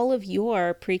back all of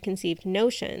your preconceived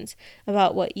notions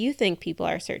about what you think people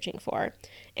are searching for,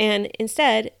 and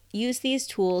instead use these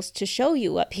tools to show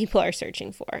you what people are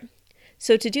searching for.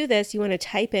 So to do this, you want to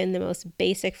type in the most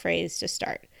basic phrase to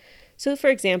start. So for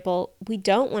example, we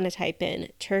don't want to type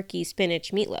in turkey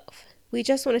spinach meatloaf. We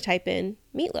just want to type in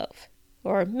meatloaf,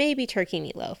 or maybe turkey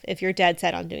meatloaf if you're dead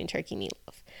set on doing turkey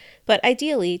meatloaf. But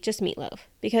ideally, just meatloaf,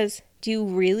 because do you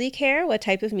really care what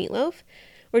type of meatloaf?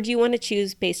 Or do you want to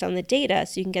choose based on the data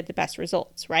so you can get the best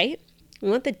results, right? We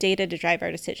want the data to drive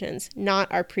our decisions,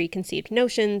 not our preconceived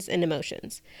notions and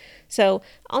emotions. So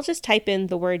I'll just type in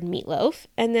the word meatloaf,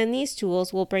 and then these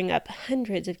tools will bring up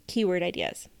hundreds of keyword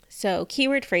ideas. So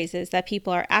keyword phrases that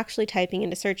people are actually typing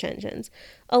into search engines,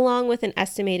 along with an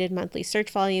estimated monthly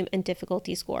search volume and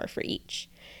difficulty score for each.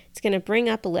 It's going to bring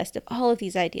up a list of all of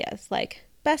these ideas, like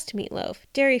best meatloaf,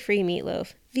 dairy-free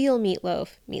meatloaf, veal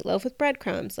meatloaf, meatloaf with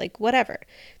breadcrumbs, like whatever.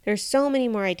 There's so many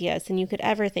more ideas than you could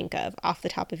ever think of off the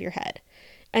top of your head.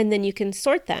 And then you can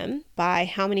sort them by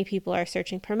how many people are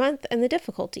searching per month and the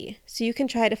difficulty. So you can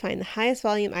try to find the highest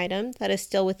volume item that is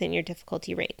still within your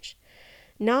difficulty range.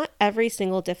 Not every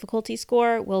single difficulty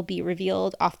score will be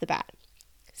revealed off the bat.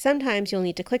 Sometimes you'll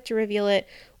need to click to reveal it,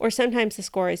 or sometimes the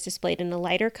score is displayed in a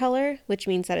lighter color, which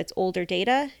means that it's older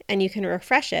data, and you can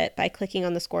refresh it by clicking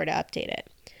on the score to update it.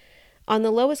 On the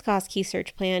lowest cost key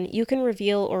search plan, you can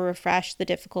reveal or refresh the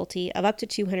difficulty of up to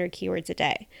 200 keywords a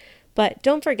day. But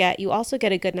don't forget, you also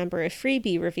get a good number of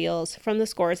freebie reveals from the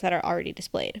scores that are already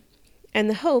displayed. And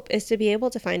the hope is to be able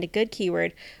to find a good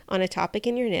keyword on a topic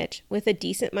in your niche with a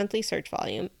decent monthly search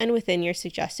volume and within your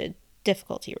suggested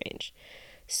difficulty range.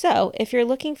 So if you're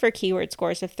looking for keyword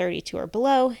scores of 32 or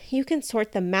below, you can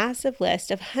sort the massive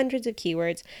list of hundreds of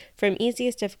keywords from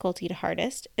easiest difficulty to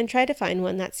hardest and try to find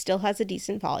one that still has a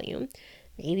decent volume,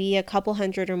 maybe a couple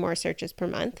hundred or more searches per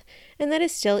month, and that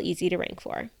is still easy to rank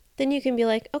for. Then you can be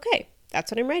like, okay,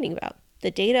 that's what I'm writing about. The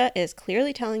data is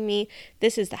clearly telling me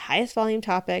this is the highest volume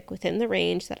topic within the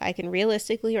range that I can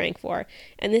realistically rank for,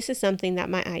 and this is something that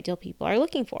my ideal people are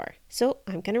looking for. So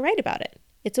I'm going to write about it.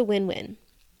 It's a win-win.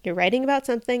 You're writing about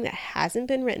something that hasn't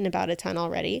been written about a ton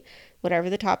already, whatever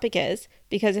the topic is,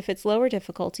 because if it's lower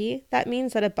difficulty, that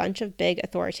means that a bunch of big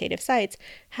authoritative sites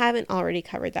haven't already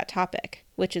covered that topic,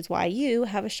 which is why you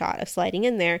have a shot of sliding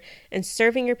in there and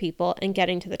serving your people and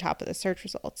getting to the top of the search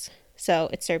results. So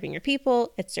it's serving your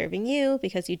people, it's serving you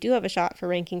because you do have a shot for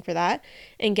ranking for that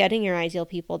and getting your ideal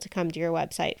people to come to your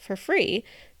website for free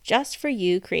just for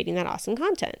you creating that awesome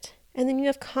content. And then you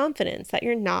have confidence that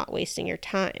you're not wasting your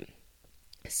time.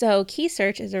 So Key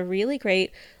Search is a really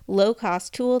great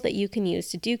low-cost tool that you can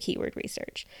use to do keyword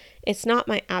research. It's not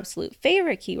my absolute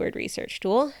favorite keyword research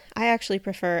tool. I actually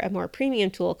prefer a more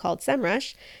premium tool called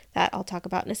SEMrush that I'll talk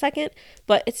about in a second,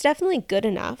 but it's definitely good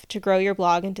enough to grow your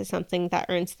blog into something that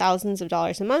earns thousands of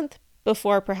dollars a month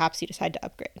before perhaps you decide to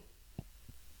upgrade.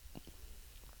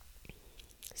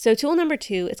 So tool number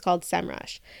 2 is called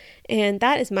SEMrush, and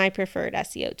that is my preferred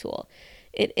SEO tool.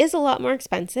 It is a lot more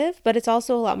expensive, but it's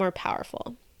also a lot more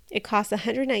powerful. It costs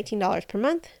 $119 per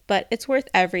month, but it's worth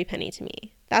every penny to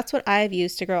me. That's what I've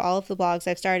used to grow all of the blogs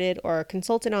I've started or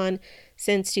consulted on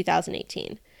since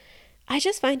 2018. I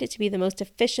just find it to be the most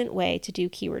efficient way to do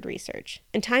keyword research,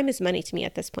 and time is money to me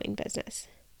at this point in business.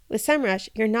 With SEMrush,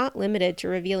 you're not limited to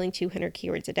revealing 200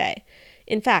 keywords a day.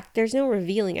 In fact, there's no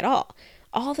revealing at all.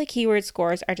 All the keyword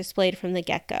scores are displayed from the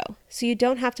get-go, so you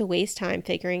don't have to waste time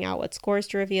figuring out what scores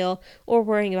to reveal or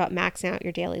worrying about maxing out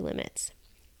your daily limits.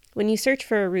 When you search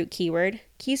for a root keyword,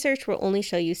 Key Search will only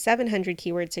show you 700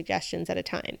 keyword suggestions at a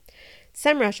time.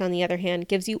 SEMrush, on the other hand,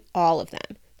 gives you all of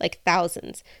them, like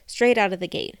thousands, straight out of the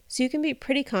gate, so you can be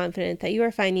pretty confident that you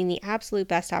are finding the absolute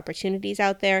best opportunities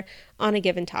out there on a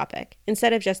given topic,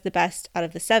 instead of just the best out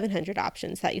of the 700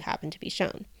 options that you happen to be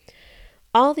shown.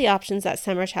 All the options that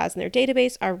SEMrush has in their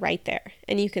database are right there,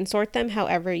 and you can sort them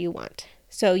however you want.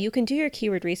 So you can do your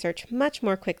keyword research much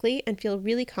more quickly and feel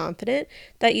really confident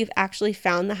that you've actually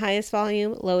found the highest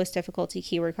volume, lowest difficulty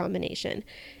keyword combination.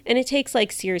 And it takes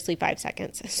seriously 5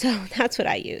 seconds. So that's what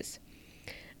I use.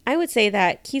 I would say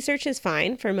that key search is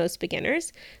fine for most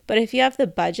beginners, but if you have the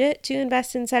budget to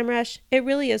invest in SEMrush, it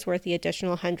really is worth the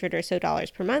additional $100 or so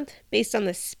per month based on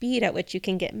the speed at which you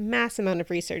can get mass amount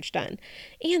of research done.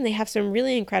 And they have some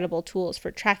really incredible tools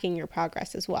for tracking your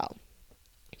progress as well.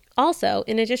 Also,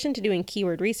 in addition to doing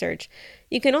keyword research,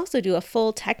 you can also do a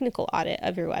full technical audit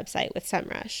of your website with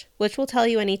SEMrush, which will tell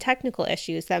you any technical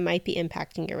issues that might be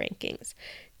impacting your rankings.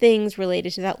 Things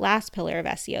related to that last pillar of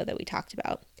SEO that we talked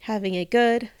about. Having a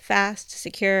good, fast,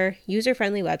 secure,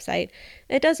 user-friendly website,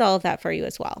 it does all of that for you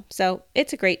as well. So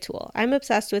it's a great tool. I'm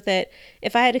obsessed with it.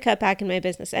 If I had to cut back in my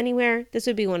business anywhere, this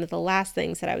would be one of the last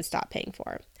things that I would stop paying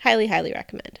for. Highly, highly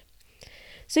recommend.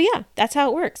 So yeah, that's how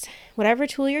it works. Whatever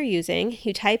tool you're using,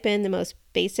 you type in the most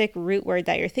basic root word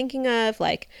that you're thinking of,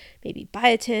 like maybe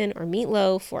biotin or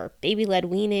meatloaf or baby-led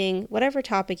weaning, whatever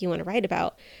topic you want to write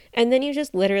about, and then you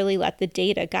just literally let the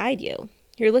data guide you.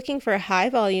 You're looking for a high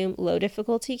volume, low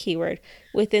difficulty keyword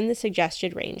within the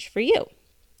suggested range for you.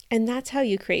 And that's how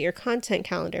you create your content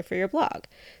calendar for your blog.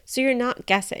 So you're not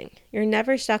guessing. You're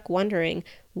never stuck wondering,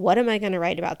 what am I going to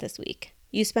write about this week?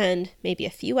 You spend maybe a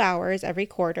few hours every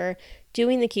quarter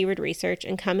doing the keyword research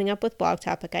and coming up with blog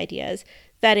topic ideas,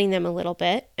 vetting them a little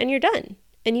bit, and you're done.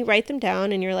 And you write them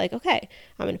down and you're like, okay,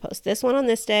 I'm going to post this one on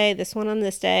this day, this one on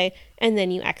this day, and then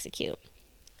you execute.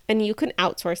 And you can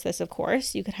outsource this, of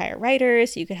course. You could hire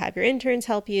writers, you could have your interns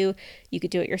help you, you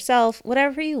could do it yourself,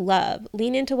 whatever you love.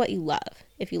 Lean into what you love.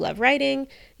 If you love writing,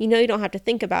 you know you don't have to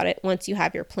think about it once you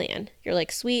have your plan. You're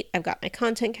like, sweet, I've got my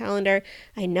content calendar.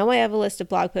 I know I have a list of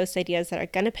blog post ideas that are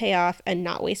going to pay off and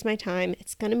not waste my time.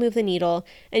 It's going to move the needle,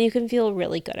 and you can feel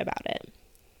really good about it.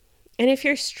 And if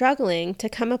you're struggling to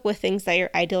come up with things that your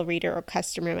ideal reader or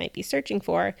customer might be searching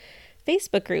for,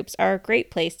 Facebook groups are a great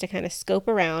place to kind of scope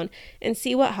around and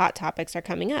see what hot topics are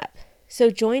coming up. So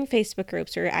join Facebook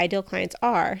groups where your ideal clients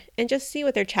are and just see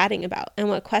what they're chatting about and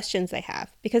what questions they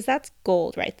have, because that's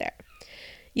gold right there.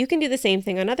 You can do the same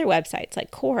thing on other websites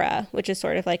like Quora, which is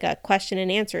sort of like a question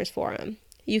and answers forum.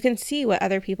 You can see what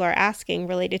other people are asking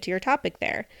related to your topic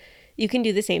there. You can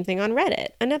do the same thing on Reddit,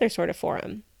 another sort of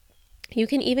forum. You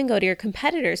can even go to your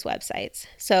competitors' websites.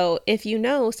 So if you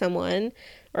know someone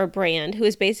or a brand who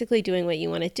is basically doing what you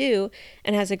want to do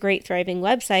and has a great thriving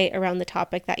website around the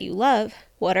topic that you love,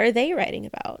 what are they writing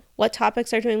about? What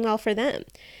topics are doing well for them?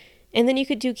 And then you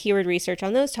could do keyword research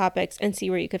on those topics and see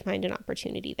where you could find an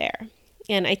opportunity there.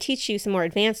 And I teach you some more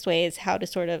advanced ways how to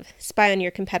sort of spy on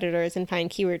your competitors and find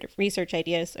keyword research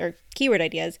ideas or keyword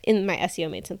ideas in my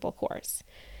SEO Made Simple course.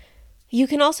 You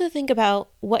can also think about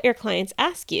what your clients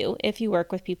ask you if you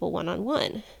work with people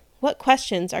one-on-one. What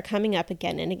questions are coming up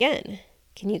again and again?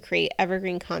 Can you create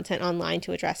evergreen content online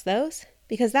to address those?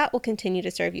 Because that will continue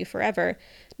to serve you forever,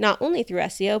 not only through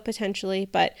SEO potentially,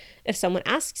 but if someone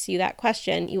asks you that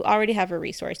question, you already have a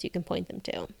resource you can point them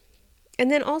to.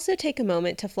 And then also take a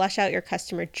moment to flesh out your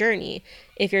customer journey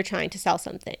if you're trying to sell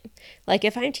something. Like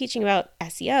if I'm teaching about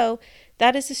SEO,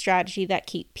 that is a strategy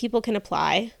that people can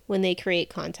apply when they create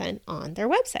content on their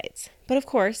websites. But of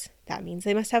course, that means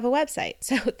they must have a website.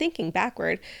 So thinking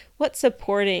backward, what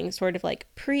supporting sort of like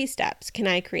pre-steps can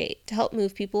I create to help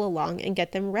move people along and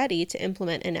get them ready to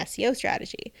implement an SEO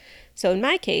strategy? So in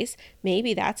my case,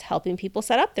 maybe that's helping people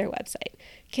set up their website.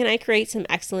 Can I create some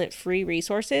excellent free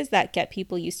resources that get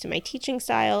people used to my teaching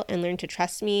style and learn to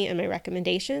trust me and my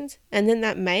recommendations? And then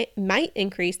that might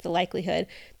increase the likelihood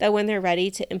that when they're ready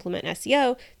to implement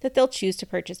SEO, that they'll choose to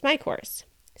purchase my course.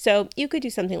 So you could do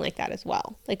something like that as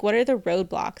well. Like, what are the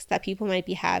roadblocks that people might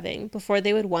be having before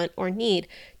they would want or need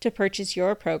to purchase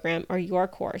your program or your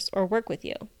course or work with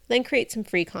you? Then create some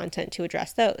free content to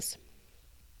address those.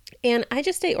 And I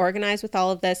just stay organized with all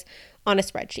of this on a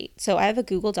spreadsheet. So I have a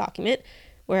Google document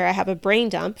where I have a brain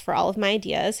dump for all of my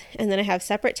ideas, and then I have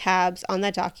separate tabs on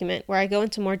that document where I go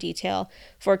into more detail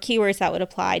for keywords that would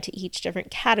apply to each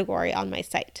different category on my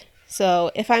site.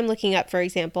 So if I'm looking up, for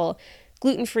example,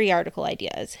 gluten-free article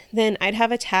ideas, then I'd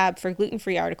have a tab for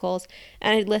gluten-free articles,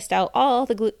 and I'd list out all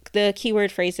the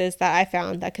keyword phrases that I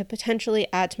found that could potentially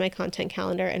add to my content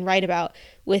calendar and write about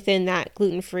within that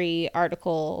gluten-free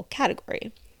article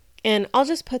category. And I'll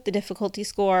just put the difficulty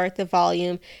score, the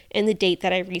volume, and the date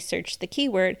that I researched the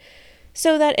keyword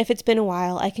so that if it's been a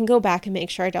while, I can go back and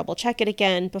make sure I double check it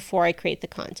again before I create the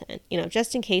content,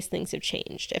 just in case things have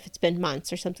changed, if it's been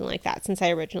months or something like that since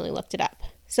I originally looked it up.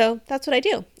 So that's what I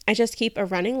do. I just keep a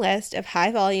running list of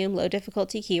high volume, low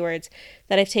difficulty keywords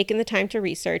that I've taken the time to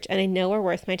research and I know are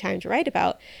worth my time to write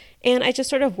about. And I just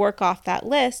sort of work off that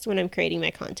list when I'm creating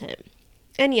my content.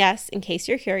 And yes, in case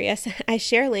you're curious, I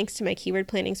share links to my keyword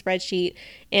planning spreadsheet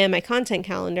and my content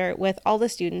calendar with all the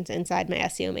students inside my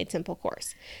SEO Made Simple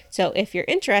course. So if you're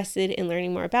interested in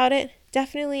learning more about it,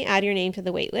 definitely add your name to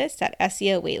the waitlist at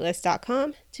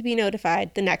SEOwaitlist.com to be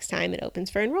notified the next time it opens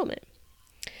for enrollment.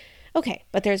 Okay,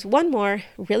 but there's one more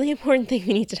really important thing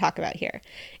we need to talk about here.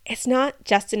 It's not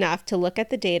just enough to look at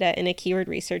the data in a keyword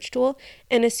research tool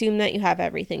and assume that you have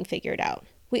everything figured out.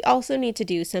 We also need to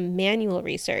do some manual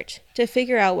research to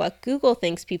figure out what Google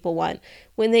thinks people want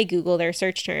when they Google their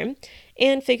search term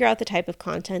and figure out the type of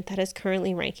content that is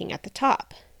currently ranking at the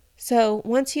top. So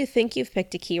once you think you've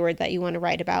picked a keyword that you want to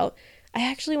write about, I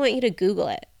actually want you to Google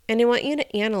it. And I want you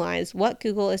to analyze what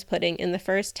Google is putting in the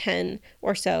first 10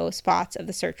 or so spots of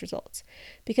the search results,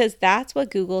 because that's what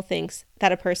Google thinks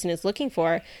that a person is looking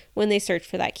for when they search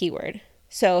for that keyword.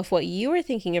 So if what you are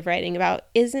thinking of writing about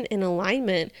isn't in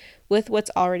alignment with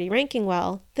what's already ranking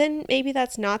well, then maybe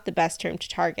that's not the best term to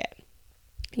target.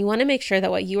 You want to make sure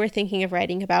that what you are thinking of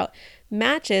writing about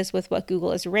matches with what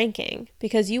Google is ranking,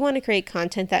 because you want to create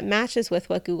content that matches with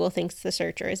what Google thinks the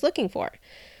searcher is looking for.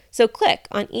 So click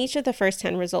on each of the first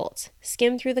 10 results,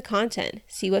 skim through the content,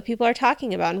 see what people are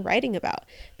talking about and writing about,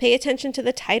 pay attention to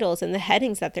the titles and the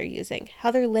headings that they're using,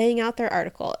 how they're laying out their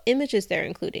article, images they're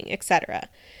including, etc.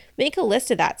 Make a list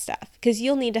of that stuff, because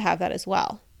you'll need to have that as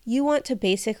well. You want to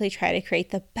basically try to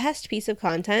create the best piece of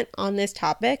content on this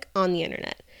topic on the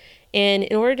internet. And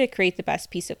in order to create the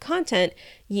best piece of content,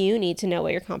 you need to know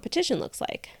what your competition looks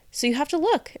like. So you have to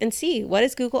look and see, what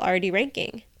is Google already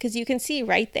ranking? Because you can see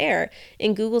right there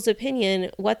in Google's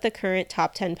opinion what the current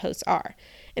top 10 posts are.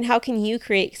 And how can you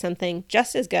create something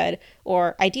just as good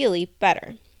or ideally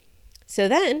better? So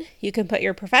then you can put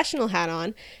your professional hat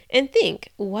on and think,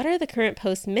 what are the current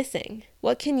posts missing?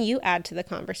 What can you add to the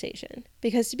conversation?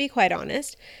 Because to be quite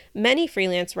honest, many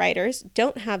freelance writers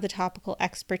don't have the topical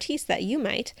expertise that you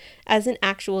might as an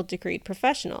actual degreed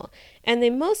professional, and they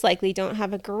most likely don't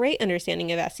have a great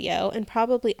understanding of SEO and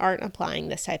probably aren't applying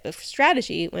this type of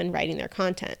strategy when writing their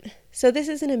content. So this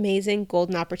is an amazing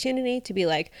golden opportunity to be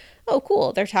like, oh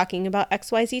cool, they're talking about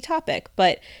XYZ topic,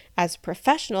 but as a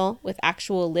professional with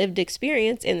actual lived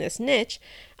experience in this niche,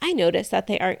 I notice that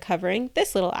they aren't covering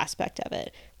this little aspect of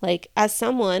it. Like, as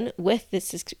someone with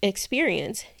this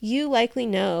experience, you likely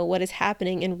know what is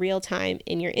happening in real time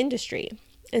in your industry.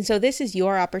 And so this is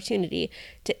your opportunity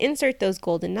to insert those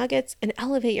golden nuggets and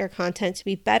elevate your content to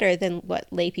be better than what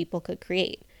lay people could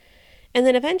create. And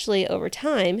then eventually, over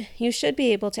time, you should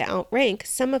be able to outrank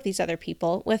some of these other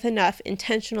people with enough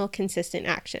intentional, consistent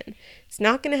action. It's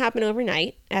not going to happen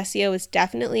overnight. SEO is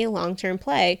definitely a long-term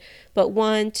play, but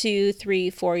 1, 2, 3,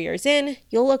 4 years in,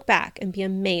 you'll look back and be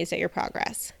amazed at your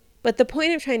progress. But the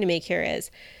point I'm trying to make here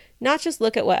is not just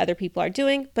look at what other people are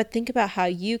doing, but think about how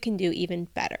you can do even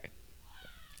better.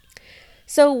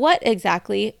 So what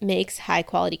exactly makes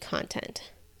high-quality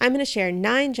content? I'm going to share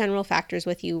 9 general factors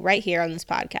with you right here on this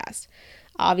podcast.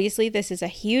 Obviously, this is a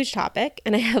huge topic,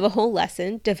 and I have a whole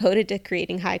lesson devoted to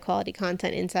creating high-quality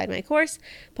content inside my course,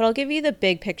 but I'll give you the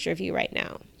big picture view right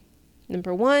now.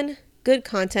 Number 1, good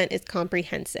content is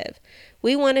comprehensive.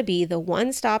 We want to be the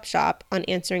one-stop shop on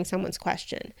answering someone's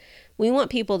question. We want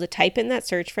people to type in that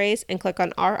search phrase and click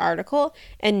on our article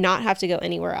and not have to go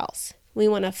anywhere else. We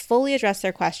want to fully address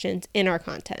their questions in our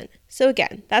content. So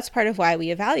again, that's part of why we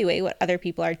evaluate what other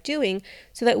people are doing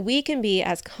so that we can be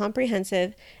as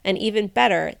comprehensive and even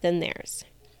better than theirs.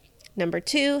 Number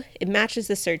 2, it matches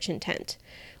the search intent.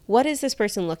 What is this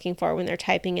person looking for when they're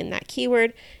typing in that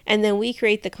keyword? And then we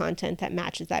create the content that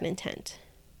matches that intent.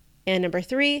 And number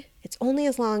 3, it's only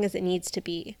as long as it needs to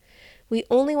be. We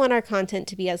only want our content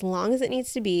to be as long as it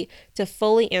needs to be to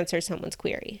fully answer someone's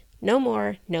query. No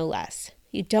more, no less.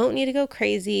 You don't need to go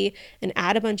crazy and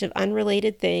add a bunch of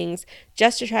unrelated things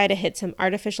just to try to hit some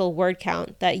artificial word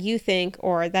count that you think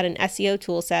or that an SEO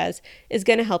tool says is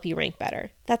going to help you rank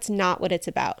better. That's not what it's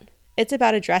about. It's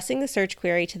about addressing the search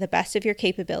query to the best of your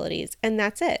capabilities, and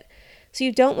that's it. So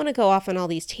you don't want to go off on all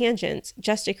these tangents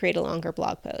just to create a longer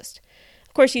blog post.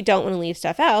 Of course, you don't want to leave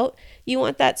stuff out. You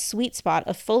want that sweet spot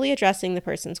of fully addressing the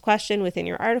person's question within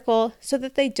your article so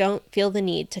that they don't feel the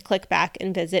need to click back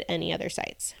and visit any other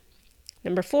sites.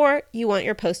 Number 4, you want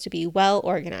your post to be well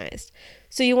organized.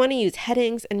 So you want to use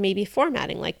headings and maybe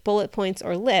formatting like bullet points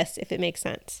or lists if it makes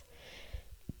sense.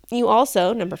 You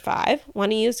also, number 5,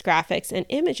 want to use graphics and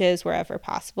images wherever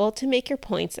possible to make your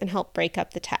points and help break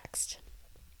up the text.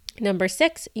 Number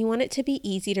 6, you want it to be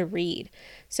easy to read.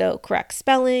 So correct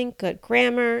spelling, good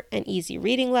grammar, an easy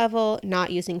reading level, not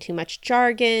using too much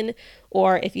jargon,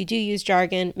 or if you do use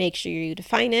jargon, make sure you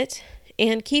define it,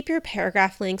 and keep your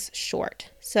paragraph lengths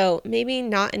short. So maybe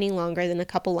not any longer than a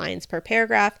couple lines per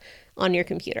paragraph on your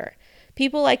computer.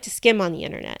 People like to skim on the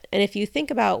internet, and if you think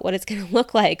about what it's going to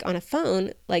look like on a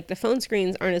phone, like the phone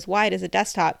screens aren't as wide as a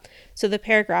desktop, so the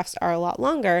paragraphs are a lot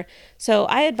longer. So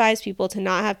I advise people to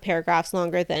not have paragraphs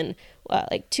longer than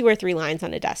like 2 or 3 lines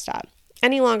on a desktop.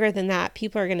 Any longer than that,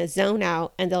 people are going to zone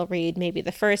out and they'll read maybe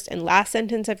the first and last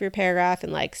sentence of your paragraph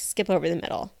and like skip over the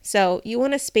middle. So you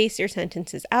want to space your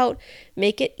sentences out,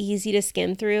 make it easy to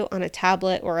skim through on a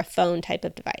tablet or a phone type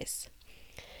of device.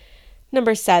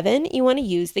 Number 7, you want to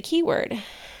use the keyword.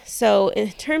 So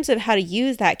in terms of how to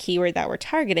use that keyword that we're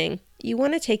targeting, you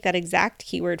want to take that exact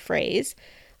keyword phrase.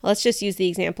 Let's just use the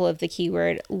example of the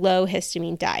keyword low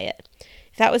histamine diet.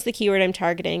 If that was the keyword I'm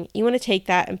targeting, you want to take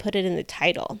that and put it in the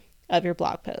title of your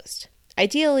blog post.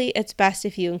 Ideally, it's best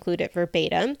if you include it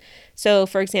verbatim. So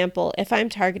for example, if I'm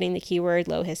targeting the keyword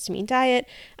low histamine diet,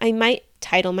 I might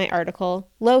title my article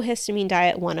Low Histamine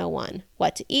Diet 101,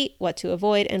 What to Eat, What to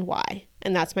Avoid, and Why.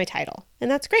 And that's my title.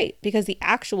 And that's great because the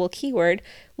actual keyword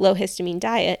low histamine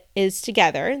diet is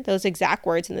together, those exact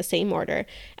words in the same order,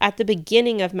 at the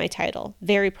beginning of my title,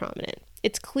 very prominent.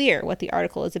 It's clear what the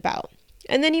article is about.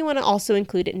 And then you want to also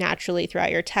include it naturally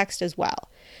throughout your text as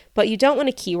well. But you don't want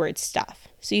to keyword stuff.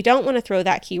 So you don't want to throw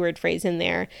that keyword phrase in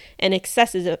there an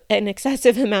excessive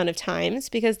amount of times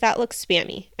because that looks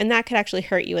spammy and that could actually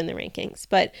hurt you in the rankings.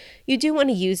 But you do want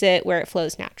to use it where it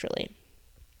flows naturally.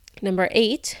 Number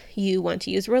 8, you want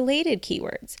to use related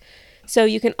keywords. So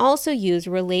you can also use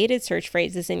related search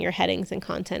phrases in your headings and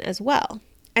content as well.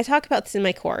 I talk about this in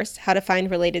my course, how to find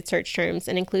related search terms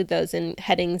and include those in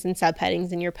headings and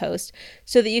subheadings in your post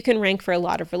so that you can rank for a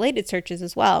lot of related searches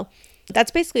as well.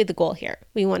 That's basically the goal here.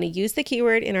 We want to use the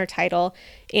keyword in our title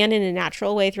and in a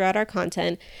natural way throughout our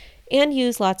content and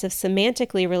use lots of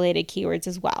semantically related keywords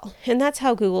as well. And that's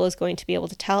how Google is going to be able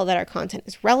to tell that our content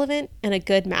is relevant and a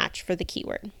good match for the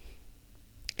keyword.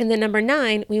 And then number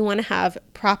 9, we want to have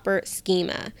proper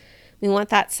schema. We want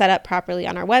that set up properly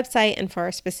on our website and for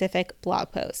our specific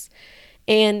blog posts.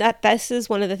 And this is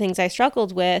one of the things I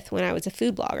struggled with when I was a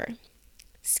food blogger.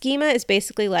 Schema is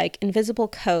basically like invisible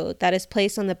code that is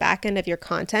placed on the back end of your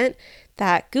content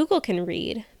that Google can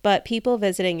read, but people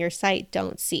visiting your site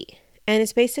don't see. And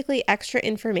it's basically extra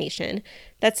information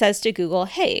that says to Google,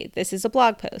 hey, this is a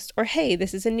blog post, or hey,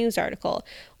 this is a news article,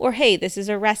 or hey, this is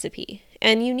a recipe.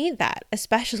 And you need that,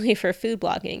 especially for food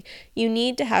blogging. You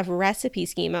need to have recipe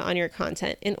schema on your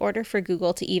content in order for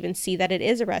Google to even see that it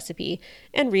is a recipe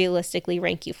and realistically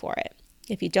rank you for it.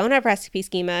 If you don't have recipe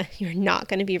schema, you're not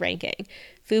going to be ranking.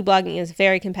 Food blogging is a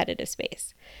very competitive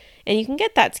space. And you can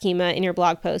get that schema in your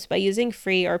blog post by using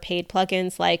free or paid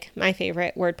plugins like my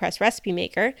favorite WordPress Recipe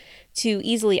Maker to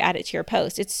easily add it to your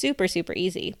post. It's super, super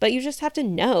easy, but you just have to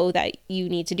know that you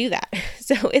need to do that.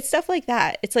 So it's stuff like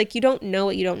that. It's like you don't know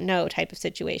what you don't know type of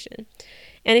situation.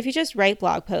 And if you just write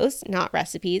blog posts, not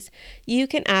recipes, you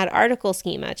can add article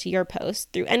schema to your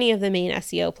post through any of the main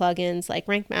SEO plugins like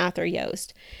Rank Math or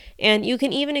Yoast. And you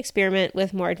can even experiment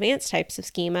with more advanced types of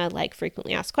schema like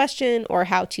frequently asked question or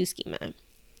how-to schema.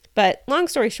 But long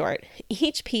story short,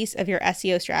 each piece of your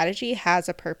SEO strategy has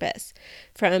a purpose,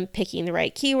 from picking the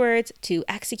right keywords to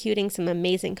executing some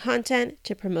amazing content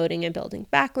to promoting and building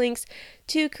backlinks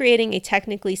to creating a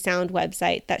technically sound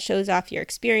website that shows off your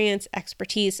experience,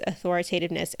 expertise,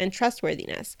 authoritativeness, and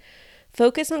trustworthiness.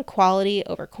 Focus on quality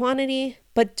over quantity,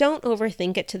 but don't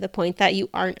overthink it to the point that you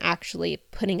aren't actually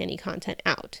putting any content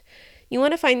out. You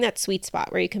want to find that sweet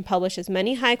spot where you can publish as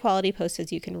many high-quality posts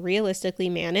as you can realistically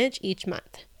manage each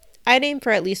month. I'd aim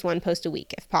for at least 1 post a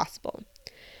week if possible.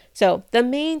 So the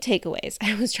main takeaways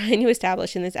I was trying to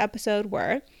establish in this episode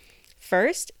were,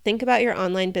 first, think about your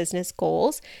online business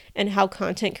goals and how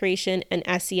content creation and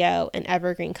SEO and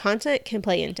evergreen content can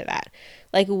play into that.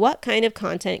 Like, what kind of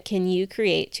content can you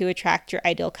create to attract your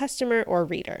ideal customer or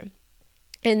reader?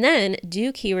 And then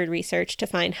do keyword research to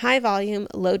find high volume,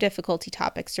 low difficulty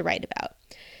topics to write about.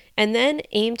 And then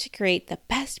aim to create the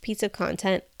best piece of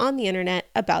content on the internet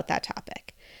about that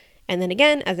topic. And then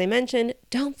again, as I mentioned,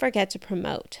 don't forget to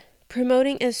promote.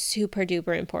 Promoting is super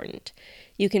duper important.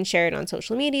 You can share it on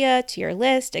social media, to your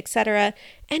list, etc.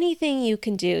 Anything you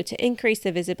can do to increase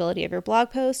the visibility of your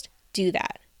blog post, do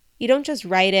that. You don't just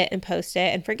write it and post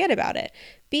it and forget about it.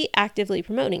 Be actively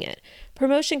promoting it.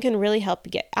 Promotion can really help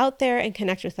you get out there and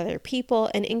connect with other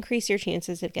people and increase your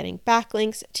chances of getting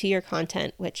backlinks to your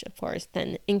content, which of course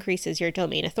then increases your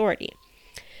domain authority.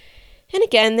 And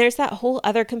again, there's that whole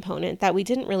other component that we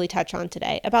didn't really touch on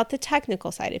today about the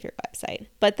technical side of your website,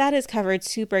 but that is covered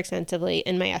super extensively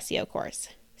in my SEO course.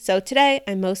 So today,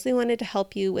 I mostly wanted to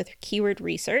help you with keyword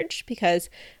research because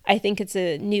I think it's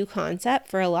a new concept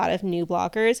for a lot of new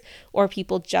bloggers or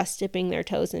people just dipping their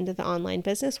toes into the online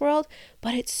business world,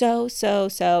 but it's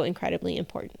so incredibly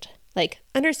important. Like,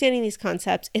 understanding these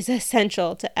concepts is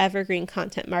essential to evergreen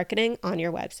content marketing on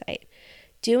your website.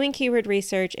 Doing keyword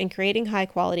research and creating high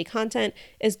quality content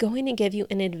is going to give you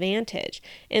an advantage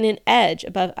and an edge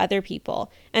above other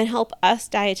people and help us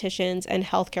dietitians and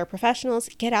healthcare professionals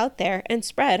get out there and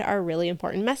spread our really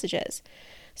important messages.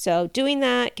 So doing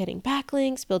that, getting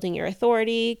backlinks, building your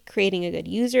authority, creating a good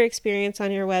user experience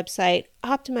on your website,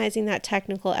 optimizing that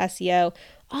technical SEO,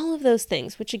 all of those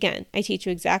things, which again, I teach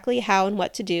you exactly how and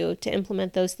what to do to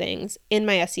implement those things in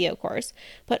my SEO course.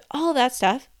 But all of that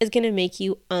stuff is going to make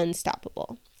you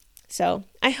unstoppable. So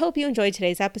I hope you enjoyed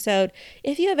today's episode.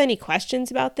 If you have any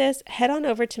questions about this, head on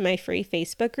over to my free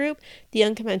Facebook group, the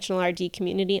Unconventional RD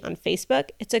Community on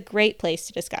Facebook. It's a great place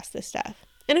to discuss this stuff.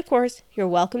 And of course, you're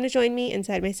welcome to join me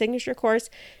inside my signature course,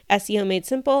 SEO Made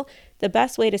Simple. The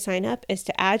best way to sign up is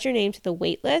to add your name to the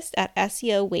waitlist at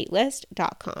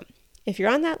SEOwaitlist.com. If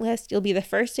you're on that list, you'll be the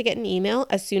first to get an email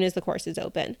as soon as the course is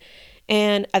open.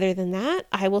 And other than that,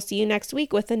 I will see you next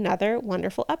week with another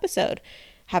wonderful episode.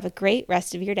 Have a great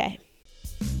rest of your day.